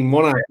remaining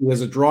monarchy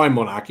is a dry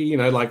monarchy,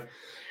 they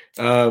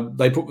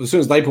put, as soon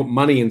as they put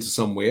money into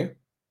somewhere,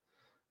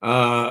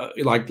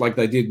 like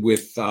they did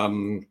with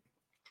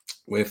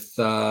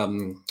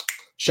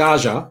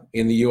Sharjah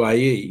in the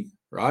UAE,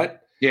 right?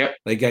 Yeah.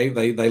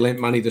 They lent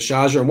money to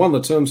Sharjah, and one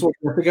of the terms was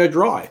you have to go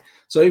dry.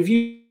 So if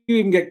you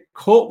even get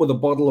caught with a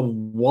bottle of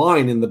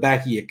wine in the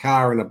back of your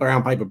car in a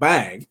brown paper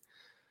bag,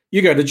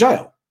 you go to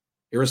jail,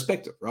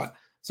 irrespective, right?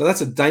 So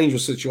that's a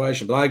dangerous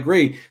situation. But I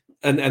agree,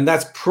 and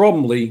that's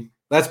probably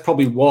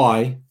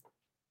why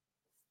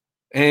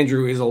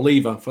Andrew is a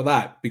lever for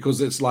that,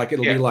 because it's like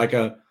it'll be like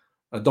a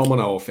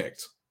domino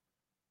effect.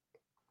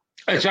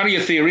 It's only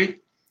a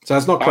theory. So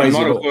it's not crazy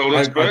at all.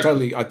 I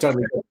totally.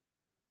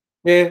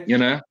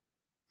 Yeah.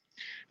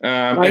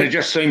 And it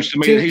just seems to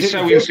me that he's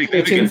so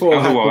insignificant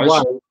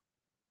otherwise.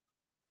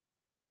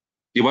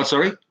 You what,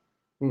 sorry?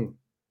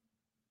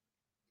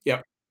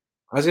 Yep.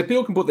 I said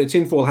people can put their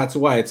tinfoil hats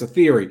away. It's a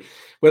theory.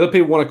 Whether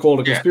people want to call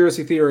it a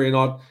conspiracy theory or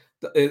not,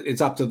 it's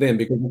up to them,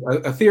 because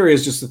a theory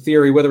is just a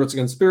theory. Whether it's a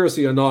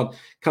conspiracy or not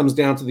comes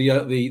down to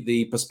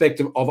the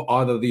perspective of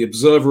either the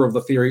observer of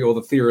the theory or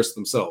the theorists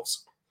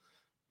themselves.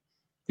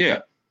 Yeah,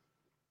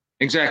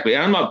 exactly.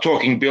 And I'm not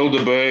talking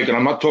Bilderberg, and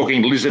I'm not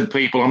talking lizard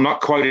people. I'm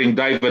not quoting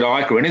David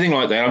Icke or anything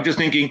like that. I'm just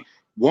thinking,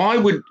 why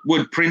would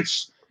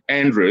Prince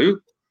Andrew,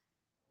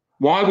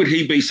 why would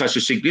he be such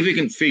a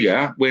significant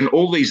figure when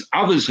all these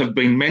others have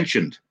been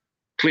mentioned,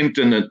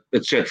 Clinton,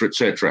 et cetera, et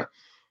cetera?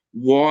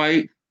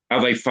 Why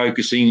are they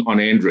focusing on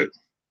Andrew?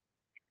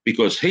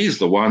 Because he's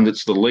the one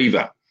that's the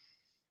lever.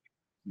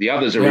 The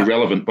others are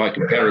irrelevant by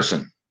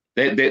comparison.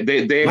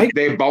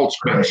 Their bolt's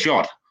been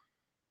shot.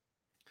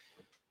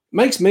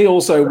 Makes me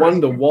also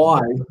wonder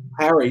why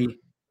Harry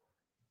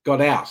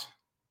got out.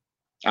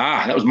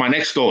 That was my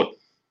next thought.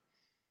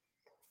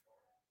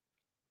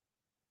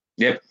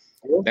 Yep,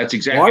 that's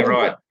exactly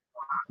right.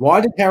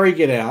 Why did Harry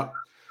get out?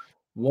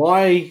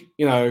 Why,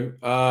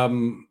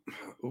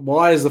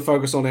 why is the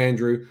focus on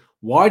Andrew?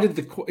 Why did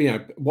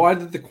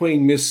the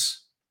Queen miss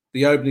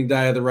the opening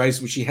day of the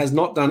race, which she has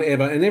not done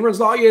ever? And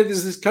everyone's like,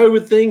 there's this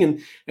COVID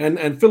thing,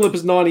 and Philip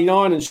is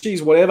 99 and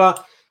she's whatever.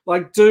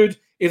 Like, dude,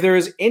 if there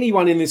is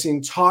anyone in this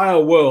entire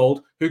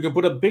world who can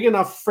put a big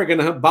enough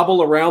friggin'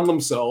 bubble around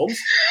themselves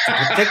to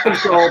protect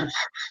themselves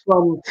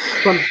from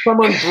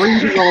someone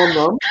breathing on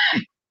them,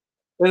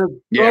 then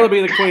it's got to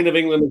be the Queen of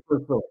England and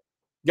Prince Philip.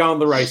 Go on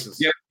the races.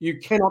 Yep. You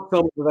cannot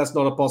tell me that that's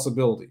not a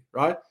possibility,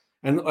 right?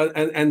 And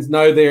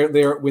no,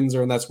 they're at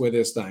Windsor and that's where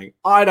they're staying.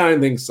 I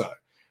don't think so.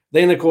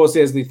 Then, of course,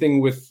 there's the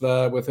thing with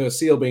her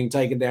seal being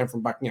taken down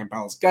from Buckingham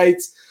Palace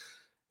gates.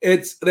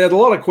 There's a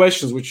lot of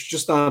questions which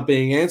just aren't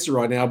being answered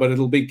right now, but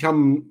it'll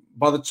become,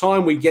 by the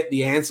time we get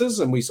the answers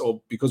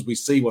because we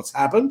see what's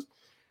happened,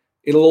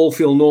 it'll all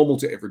feel normal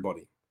to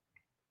everybody.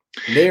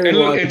 And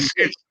look,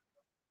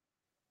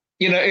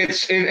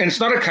 it's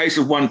not a case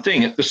of one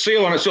thing. The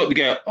seal on it, sort of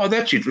go, oh,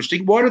 that's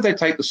interesting. Why did they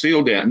take the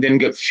seal down? And then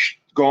get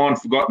gone,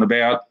 forgotten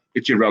about.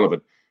 It's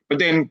irrelevant. But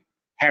then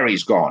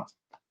Harry's gone.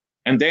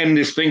 And then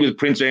this thing with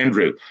Prince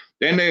Andrew.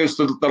 Then there's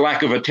the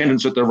lack of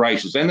attendance at the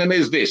races. And then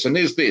there's this, and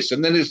there's this,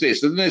 and then there's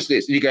this, and there's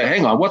this. And you go,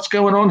 hang on, what's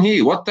going on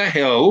here? What the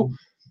hell?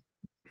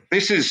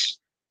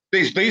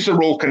 These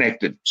are all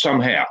connected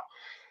somehow,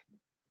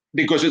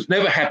 because it's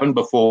never happened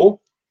before.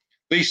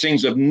 These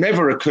things have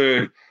never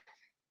occurred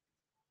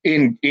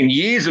in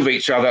years of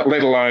each other,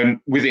 let alone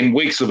within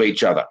weeks of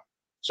each other.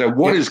 So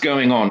what is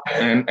going on?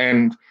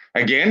 And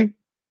again,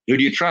 who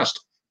do you trust?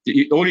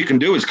 All you can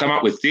do is come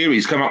up with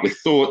theories, come up with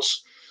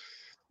thoughts.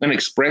 and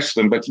express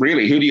them. But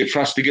really, who do you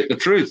trust to get the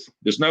truth?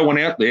 There's no one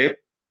out there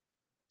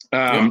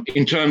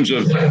in terms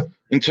of the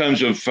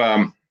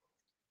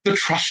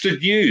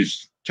trusted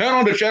news. Turn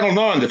on to Channel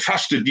 9, the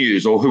trusted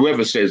news, or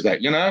whoever says that,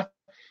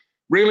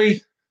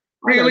 Really?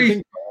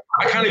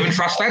 I can't even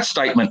trust that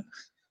statement.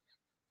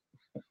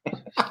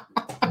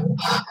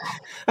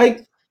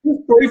 Hey,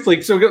 just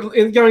briefly, so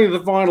going to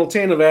the final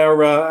 10 of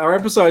our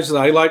episodes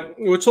today, like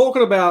we're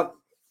talking about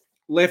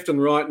left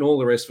and right and all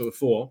the rest of the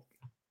four,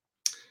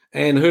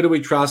 and who do we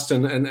trust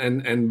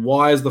and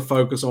why is the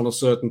focus on a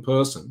certain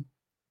person?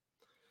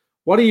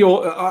 What are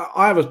your?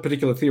 I have a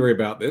particular theory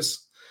about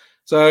this.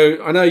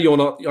 So I know you're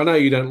not. I know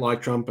you don't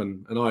like Trump,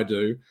 and I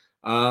do.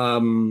 For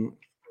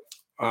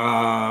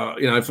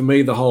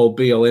me, the whole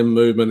BLM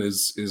movement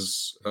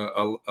is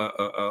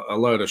a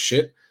load of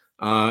shit,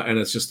 and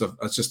it's just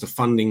a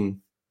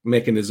funding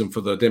mechanism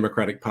for the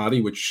Democratic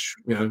Party, which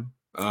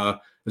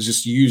is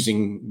just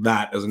using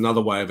that as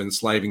another way of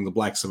enslaving the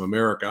blacks of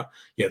America,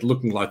 yet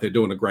looking like they're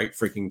doing a great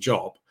freaking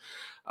job.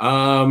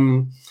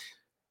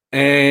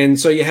 And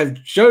so you have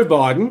Joe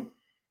Biden,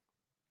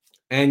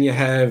 and you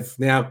have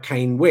now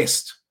Kanye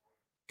West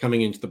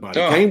coming into the party.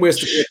 Kanye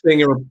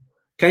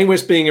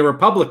West being a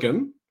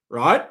Republican,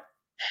 right?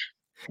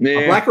 Yeah.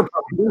 A black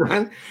Republican,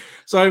 right?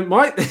 So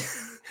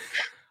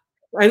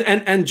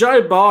and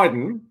Joe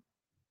Biden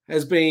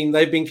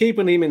they've been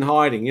keeping him in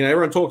hiding.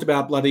 Everyone talked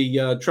about bloody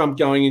Trump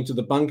going into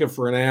the bunker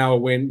for an hour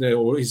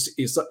or his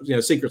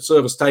Secret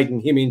Service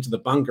taking him into the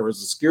bunker as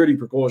a security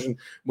precaution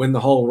when the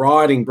whole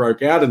rioting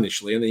broke out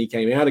initially, and then he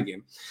came out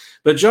again.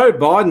 But Joe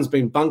Biden's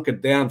been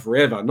bunkered down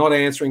forever, not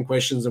answering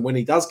questions. And when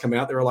he does come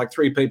out, there are like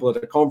 3 people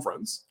at a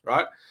conference,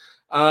 right?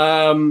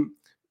 I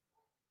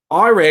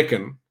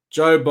reckon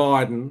Joe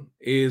Biden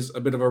is a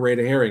bit of a red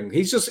herring.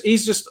 He's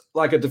just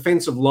like a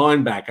defensive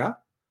linebacker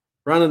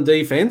running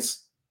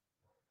defense,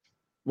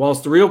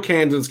 whilst the real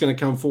candidate's going to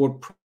come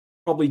forward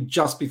probably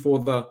just before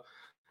the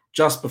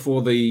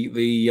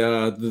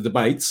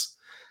debates.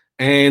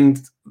 And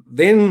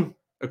then,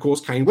 of course,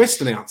 Kanye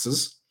West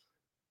announces,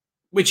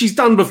 which he's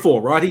done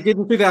before, right? He did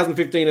in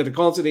 2015 at a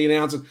concert. He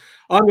announced,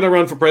 I'm going to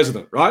run for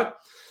president, right?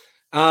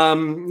 No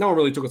one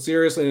really took it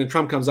seriously, and then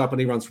Trump comes up and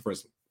he runs for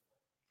president.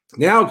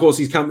 Now, of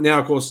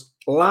course,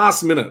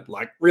 last minute,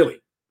 like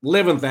really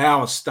 11th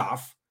hour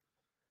stuff,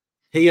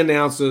 he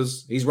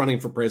announces he's running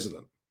for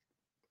president.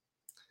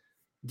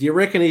 Do you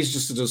reckon he's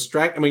just a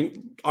distract? I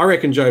mean, I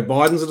reckon Joe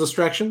Biden's a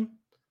distraction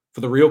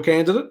for the real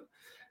candidate.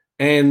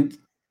 And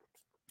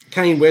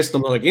Kanye West,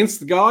 I'm not against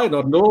the guy,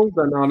 not at all.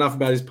 Don't know enough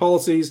about his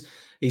policies.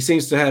 He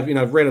seems to have,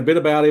 I've read a bit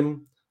about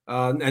him,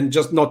 and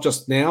not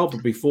just now,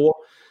 but before.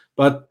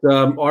 But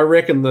I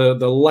reckon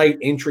the late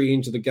entry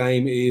into the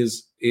game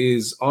is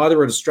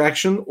either a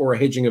distraction or a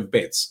hedging of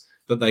bets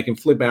that they can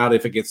flip out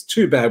if it gets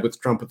too bad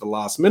with Trump at the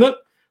last minute.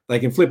 They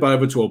can flip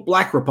over to a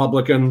black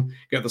Republican,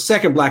 get the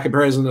second black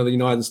president of the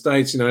United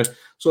States. Sort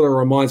of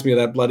reminds me of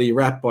that bloody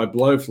rap by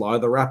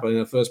Blowfly, the rapper,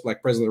 the first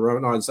black president of the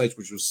United States,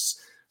 which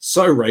was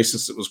so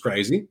racist it was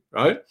crazy,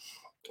 right?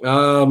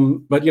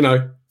 But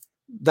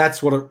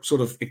that's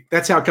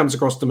that's how it comes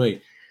across to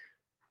me.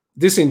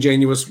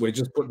 Disingenuous. We're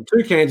just putting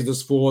 2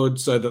 candidates forward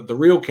so that the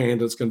real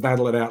candidates can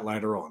battle it out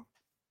later on.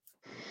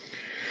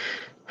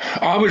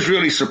 I was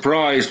really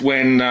surprised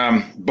when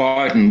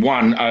Biden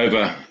won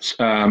over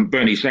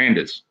Bernie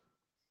Sanders.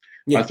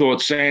 Yeah. I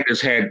thought Sanders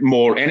had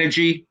more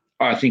energy.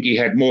 I think he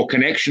had more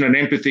connection and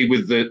empathy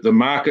with the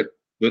market,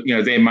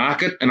 their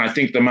market. And I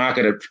think the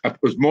market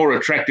was more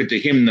attracted to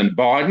him than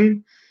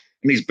Biden.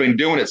 And he's been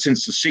doing it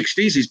since the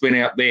 60s. He's been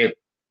out there,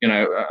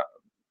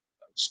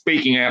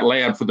 speaking out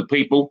loud for the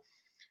people.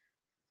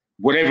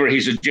 Whatever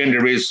his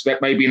agenda is,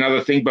 that may be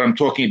another thing, but I'm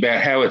talking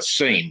about how it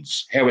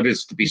seems, how it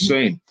is to be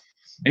seen.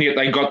 And yet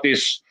they got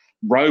this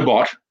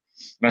robot.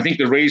 And I think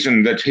the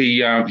reason that he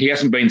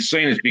hasn't been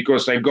seen is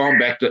because they've gone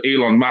back to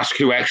Elon Musk,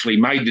 who actually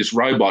made this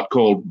robot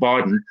called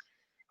Biden.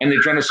 And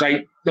they're trying to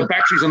say, the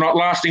batteries are not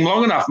lasting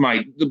long enough,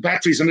 mate. The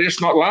batteries are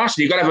just not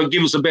lasting. You've got to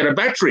give us a better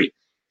battery.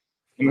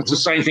 And it's the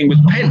same thing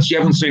with Pence. You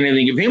haven't seen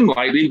anything of him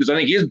lately because I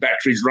think his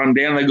battery's run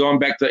down. They've gone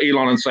back to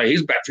Elon and say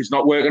his battery's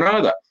not working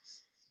either.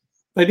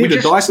 They need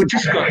a Dyson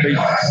battery.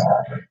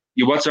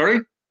 You what, sorry?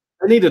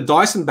 They need a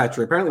Dyson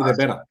battery. Apparently they're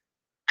better.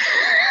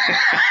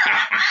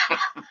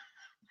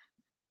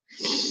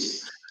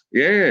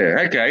 Yeah,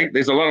 okay.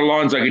 There's a lot of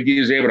lines I could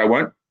use there, but I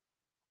won't.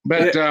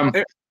 But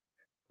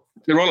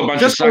they're all a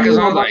bunch of suckers,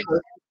 aren't they?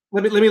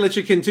 Let me let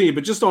you continue.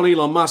 But just on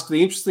Elon Musk,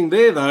 the interesting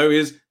there, though,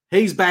 is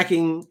he's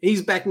backing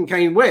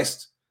Kanye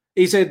West.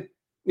 He said,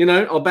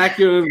 I'll back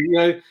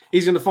you.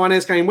 He's going to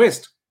finance Kanye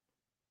West.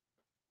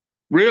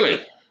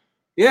 Really?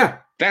 Yeah.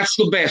 That's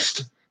the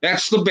best.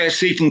 That's the best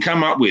he can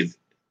come up with.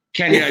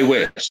 Kanye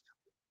West.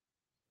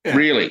 Yeah.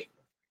 Really?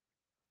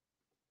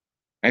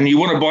 And you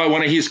want to buy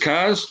one of his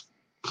cars?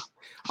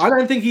 I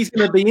don't think he's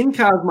going to be in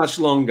cars much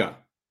longer.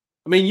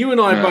 I mean, you and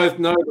I both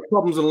know the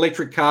problems with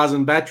electric cars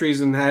and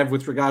batteries and have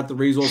with regard to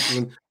resources.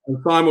 And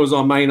Simon was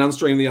on Main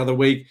Unstream the other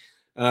week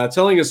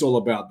telling us all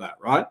about that,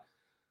 right?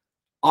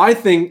 I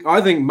think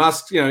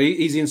Musk,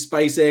 he's in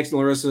SpaceX and all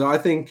the rest of it. I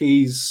think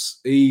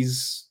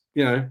he's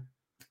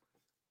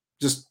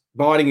just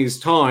biding his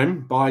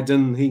time,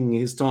 Bidening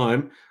his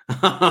time,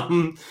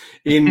 in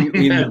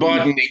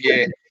Biden,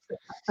 yeah.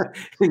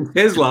 in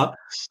Tesla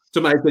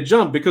to make the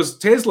jump, because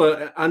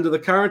Tesla, under the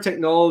current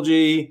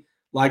technology,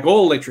 like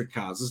all electric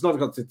cars, this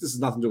has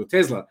nothing to do with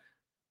Tesla.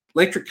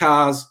 Electric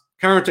cars,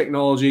 current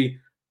technology,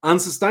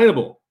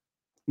 unsustainable,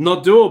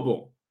 not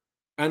doable,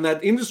 and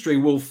that industry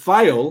will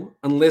fail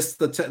unless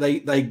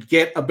they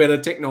get a better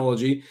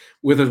technology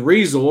with a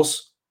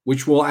resource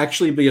which will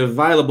actually be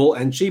available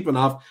and cheap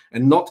enough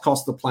and not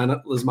cost the planet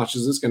as much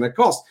as it's going to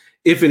cost,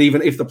 if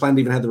the planet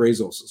even had the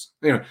resources.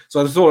 Anyway,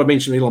 so I thought I'd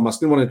mention Elon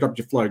Musk. Didn't want to interrupt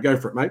your flow. Go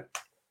for it, mate.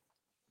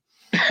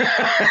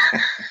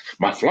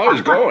 My flow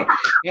is gone.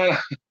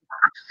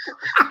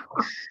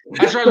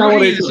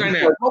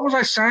 What was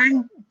I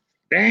saying?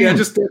 Damn. Yeah,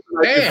 just your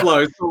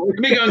flow. Let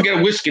me go and get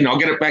a whiskey and I'll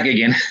get it back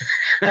again.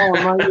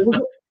 Oh,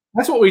 mate,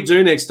 that's what we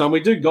do next time. We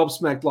do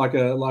gobsmacked like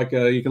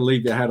a you can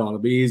leave your hat on. It'll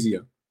be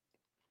easier.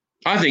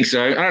 I think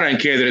so. I don't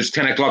care that it's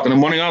 10 o'clock in the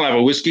morning. I'll have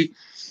a whiskey.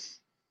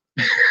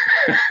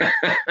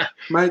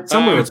 Mate,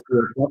 somewhere it's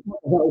good.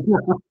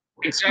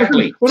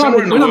 Exactly. When I'm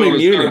in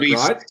Munich,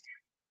 right?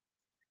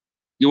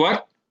 You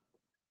what?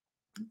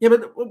 Yeah,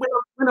 but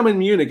when I'm in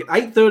Munich at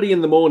 8:30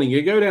 in the morning,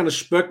 you go down to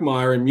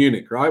Spöckmeier in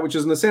Munich, right, which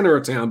is in the center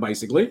of town,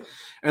 basically.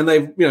 And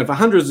they've, for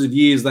hundreds of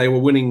years, they were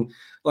winning,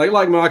 like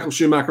Michael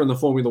Schumacher in the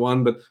Formula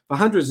One, but for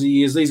hundreds of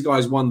years, these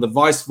guys won the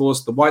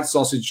Weisswurst, the white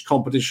sausage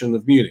competition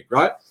of Munich,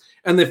 right?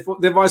 And their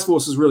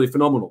Weisswurst is really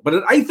phenomenal. But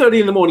at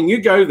 8:30 in the morning,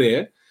 you go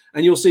there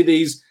and you'll see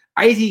these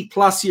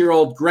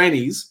 80-plus-year-old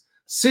grannies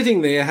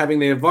sitting there having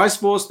their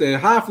Weisswurst, their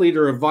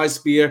half-liter of Weiss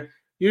beer,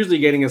 usually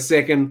getting a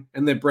second,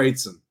 and their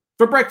Brezen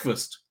for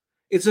breakfast.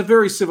 It's a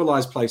very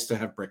civilized place to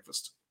have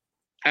breakfast.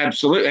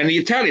 Absolutely. And the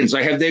Italians,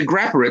 they have their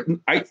grappa at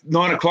 8,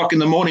 9 o'clock in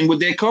the morning with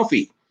their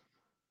coffee.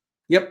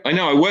 Yep. I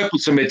know. I work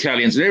with some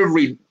Italians, and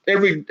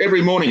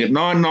every morning at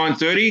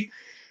 9:30,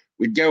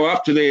 we'd go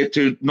up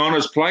to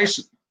Nonna's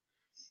place,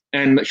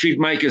 and she'd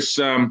make us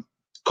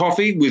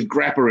coffee with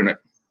grappa in it.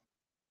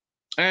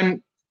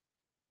 And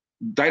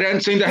they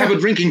don't seem to have a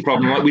drinking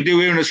problem like we do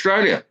here in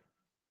Australia.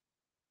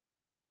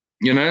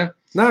 No,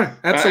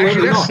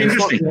 absolutely that's not.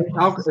 Interesting.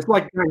 It's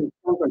like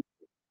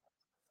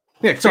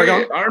yeah, sorry,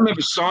 yeah, I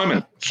remember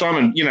Simon,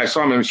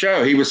 Simon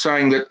Show, he was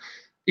saying that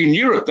in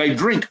Europe they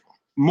drink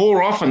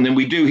more often than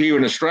we do here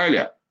in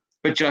Australia,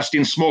 but just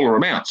in smaller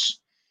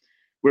amounts.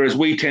 Whereas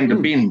we tend to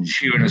binge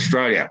here in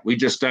Australia. We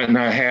just don't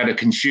know how to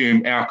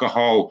consume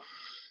alcohol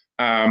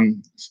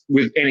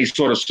with any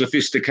sort of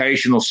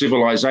sophistication or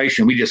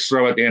civilization. We just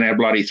throw it down our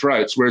bloody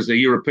throats. Whereas the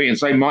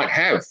Europeans, they might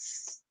have,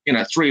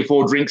 3 or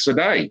 4 drinks a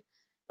day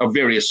of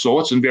various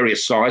sorts and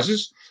various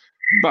sizes,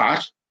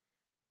 but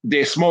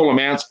they're small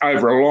amounts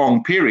over a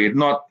long period,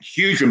 not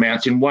huge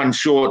amounts in one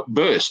short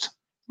burst,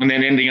 and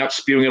then ending up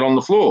spewing it on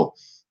the floor.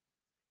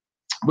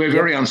 We're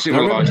very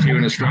uncivilized here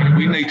in Australia.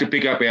 We need to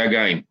pick up our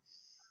game.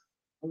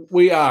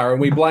 We are,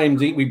 and we blame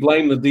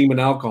the demon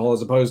alcohol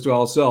as opposed to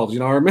ourselves.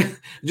 I remember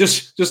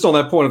just on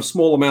that point of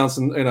small amounts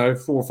and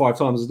 4 or 5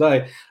 times a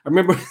day. I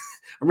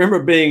remember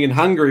being in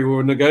Hungary. We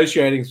were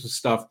negotiating some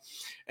stuff,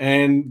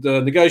 and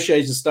the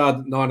negotiations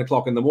started at 9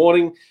 o'clock in the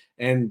morning.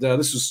 And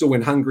this was still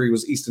when Hungary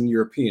was Eastern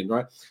European,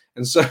 right?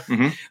 And so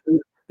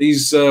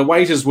these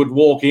waiters would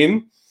walk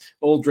in,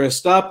 all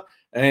dressed up,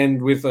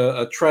 and with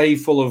a tray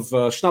full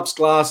of schnapps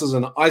glasses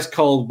and an ice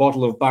cold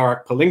bottle of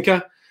Barak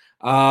Palinka,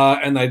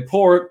 and they'd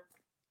pour it.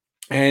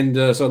 And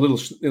so a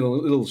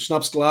little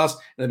schnapps glass,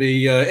 and it'd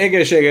be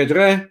Ege Shege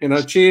Dre,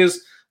 cheers,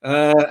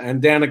 and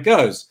down it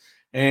goes.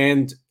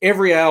 And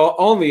every hour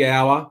on the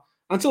hour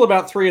until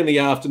about 3 in the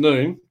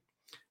afternoon,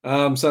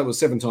 so it was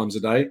 7 times a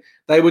day,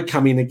 they would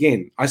come in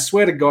again. I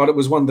swear to God, it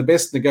was one of the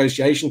best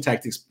negotiation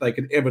tactics they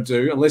could ever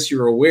do, unless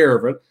you're aware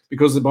of it,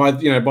 because by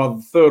the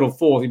 3rd or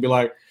 4th, you'd be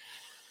like,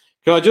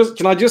 can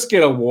I just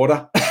get a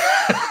water?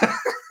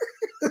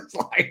 It's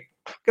like,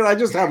 can I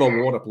just have a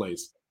water,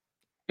 please?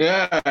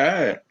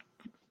 Yeah.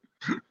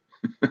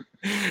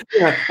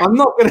 I'm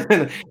not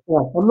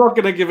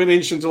gonna give an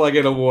inch until I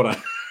get a water.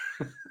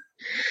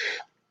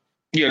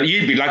 Yeah,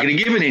 you'd be lucky to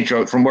give an inch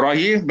from what I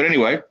hear, but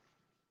anyway.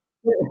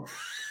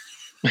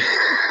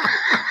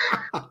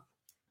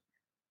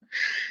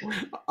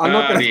 I'm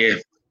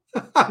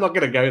not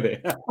gonna go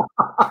there.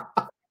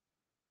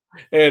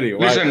 Anyway,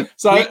 listen,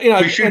 so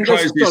we should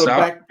close this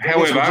up.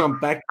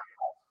 However,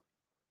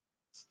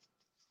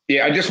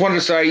 yeah, I just wanted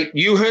to say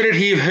you heard it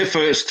here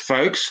first,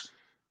 folks.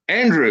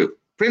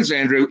 Prince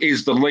Andrew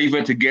is the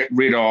lever to get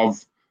rid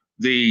of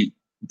the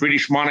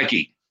British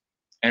monarchy.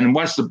 And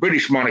once the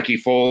British monarchy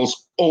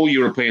falls, all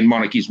European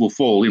monarchies will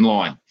fall in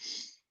line.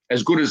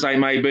 As good as they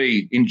may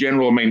be in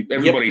general, I mean,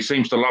 everybody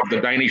seems to love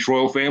the Danish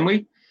royal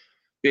family.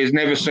 There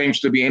never seems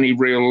to be any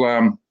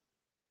real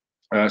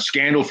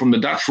scandal from the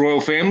Dutch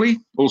royal family.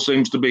 All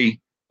seems to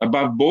be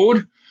above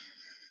board.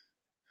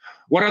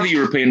 What other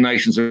European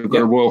nations have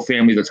got a royal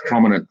family that's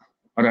prominent?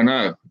 I don't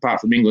know,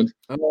 apart from England.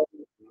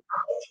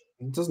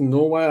 Doesn't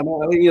Norway? I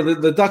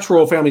think the Dutch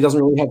royal family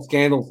doesn't really have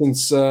scandal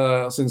since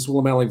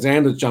Willem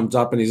Alexander jumped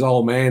up and his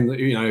old man,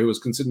 who was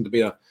considered to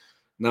be a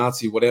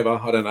Nazi, whatever.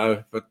 I don't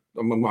know, but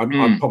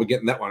I'm probably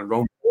getting that one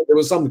wrong. There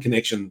was some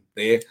connection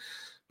there.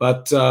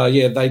 But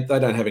they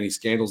don't have any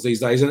scandals these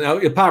days. And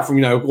apart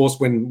from, of course,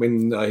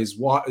 when his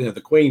wife,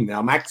 the Queen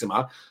now,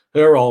 Maxima,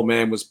 her old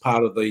man was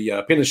part of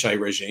the Pinochet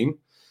regime.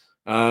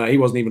 He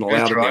wasn't even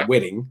allowed at their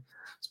wedding.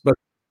 But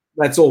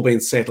that's all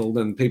been settled,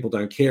 and people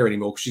don't care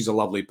anymore because she's a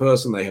lovely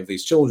person. They have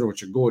these children,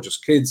 which are gorgeous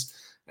kids,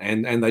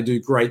 and they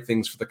do great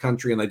things for the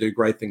country, and they do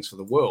great things for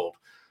the world.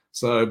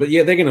 So, but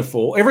yeah, they're going to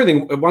fall.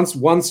 Everything once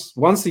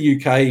the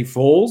UK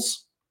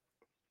falls,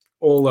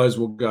 all those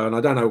will go. And I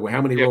don't know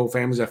how many royal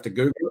families have to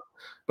Google it,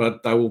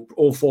 but they will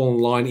all fall in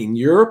line in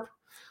Europe.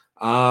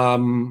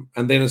 And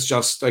then it's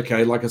just,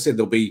 okay, like I said,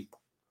 there'll be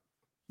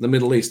the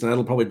Middle East, and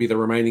that'll probably be the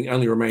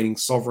only remaining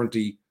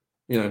sovereignty,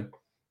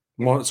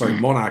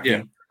 monarchy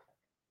in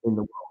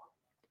the world.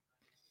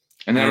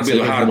 And that'll be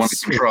the hard one to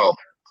control.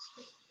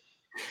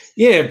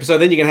 Yeah, so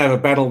then you can have a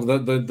battle.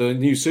 The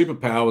new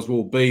superpowers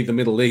will be the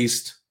Middle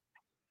East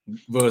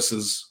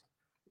versus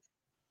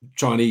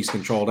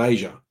Chinese-controlled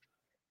Asia.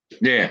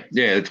 Yeah.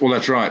 Well,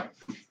 that's right.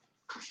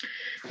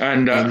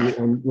 And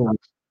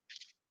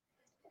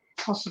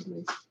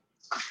possibly.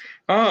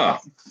 I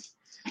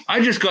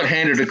just got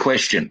handed a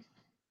question.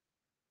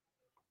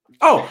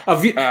 Oh, a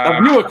viewer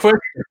question.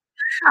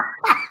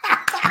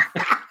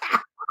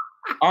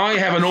 I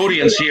have an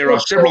audience here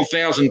of several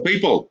thousand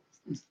people.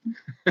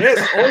 Yes,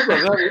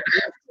 awesome.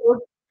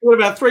 What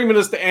about 3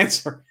 minutes to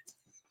answer?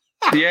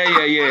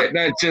 Yeah.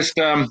 No, just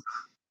there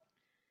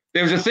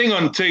was a thing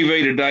on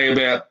TV today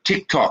about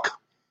TikTok.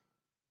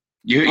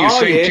 You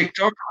seen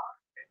TikTok?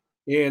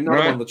 Yeah, no,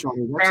 right? On the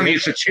Chinese. Apparently,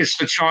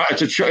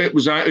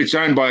 it's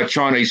owned by a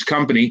Chinese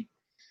company,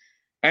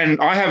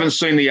 and I haven't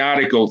seen the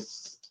article.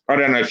 I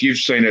don't know if you've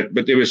seen it,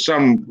 but there was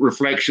some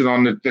reflection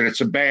on it that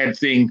it's a bad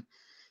thing.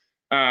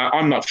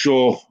 I'm not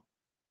sure.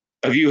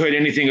 Have you heard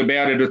anything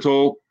about it at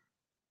all?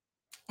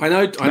 I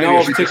know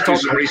of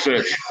TikTok.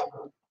 Research.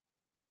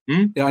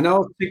 Yeah, I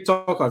know of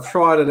TikTok. I've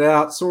tried it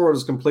out. Saw it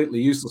as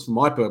completely useless for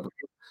my purpose.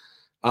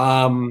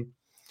 I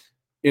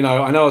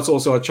know it's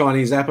also a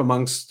Chinese app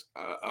amongst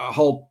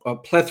a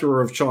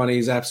plethora of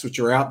Chinese apps which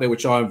are out there,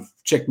 which I've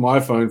checked my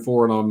phone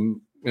for, and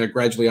I'm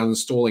gradually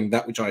uninstalling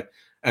that which I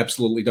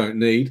absolutely don't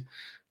need.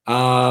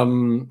 I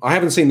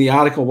haven't seen the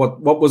article.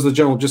 What was the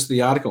general gist of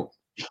the article?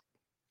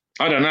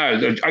 I don't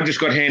know. I just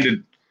got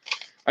handed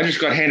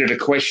a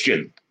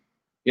question.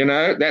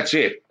 That's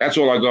it. That's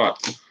all I got.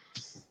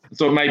 I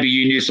thought maybe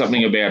you knew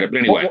something about it, but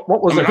anyway.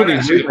 What was I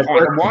don't see the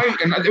point. Why?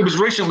 And it was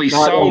recently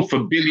sold for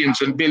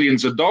billions and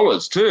billions of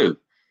dollars too.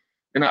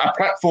 A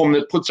platform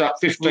that puts up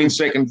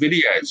 15-second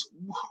videos.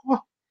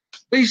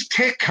 These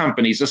tech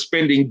companies are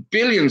spending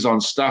billions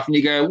on stuff, and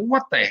you go,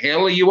 "What the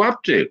hell are you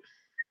up to?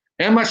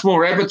 How much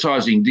more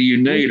advertising do you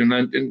need?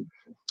 And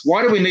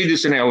why do we need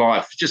this in our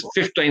life? Just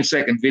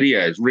 15-second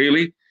videos,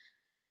 really?"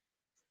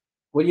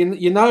 Well,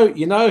 you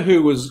know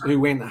who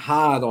went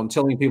hard on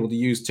telling people to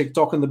use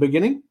TikTok in the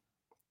beginning?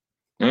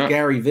 Yeah.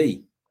 Gary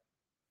V.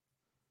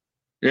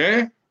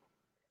 Yeah?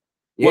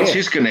 What's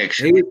his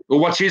connection? Or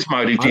what's his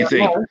motive, do you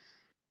think?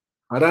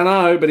 I don't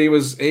know, but he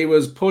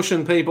was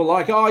pushing people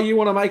like, "Oh, you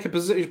want to make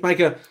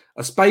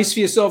a space for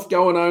yourself?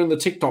 Go and own the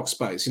TikTok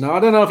space." I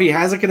don't know if he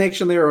has a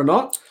connection there or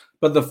not,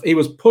 but he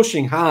was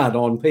pushing hard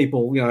on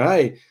people.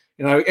 Hey,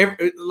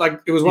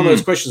 it was one of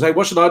those questions. Hey,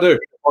 what should I do?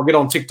 I'll get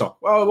on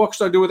TikTok. Well, what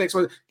should I do with X?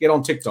 Get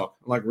on TikTok.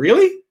 I'm like,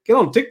 really? Get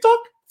on TikTok?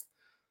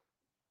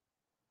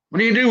 What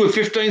do you do with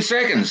 15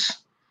 seconds?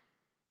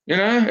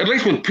 At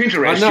least with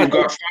Pinterest, you've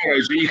got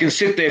photos that you can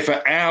sit there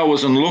for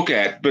hours and look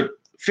at, but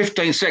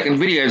 15-second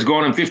video is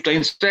gone in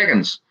 15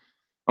 seconds,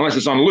 unless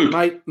it's on loop.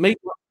 Mate,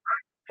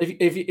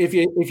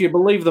 if you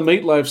believe the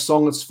Meatloaf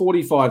song, it's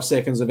 45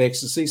 seconds of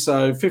ecstasy,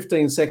 so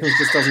 15 seconds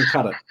just doesn't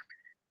cut it.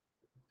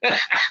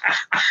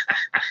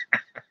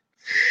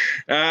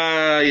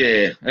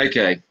 Yeah.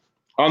 Okay.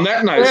 On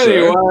that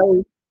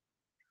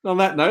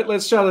note,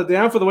 let's shut it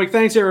down for the week.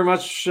 Thanks very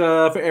much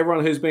for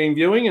everyone who's been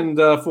viewing, and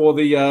for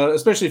the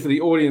especially for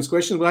the audience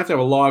questions. We'll have to have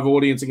a live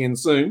audience again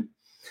soon.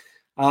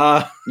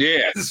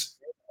 Yes.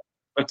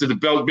 Have to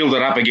build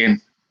it up again.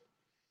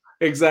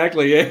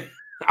 Exactly. Yeah.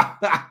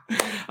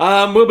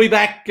 We'll be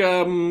back.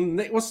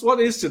 What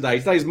is today?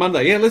 Today's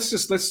Monday. Yeah. Let's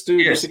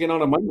do this again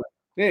on a Monday.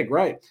 Yeah.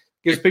 Great.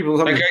 Gives people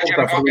something to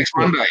talk about next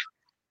Monday.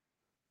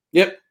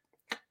 Yep.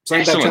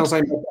 Same back channel,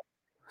 same back.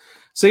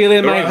 See you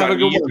then, mate. Have a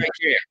good one. Take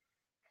care.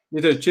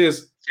 You too.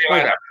 Cheers. See you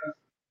later.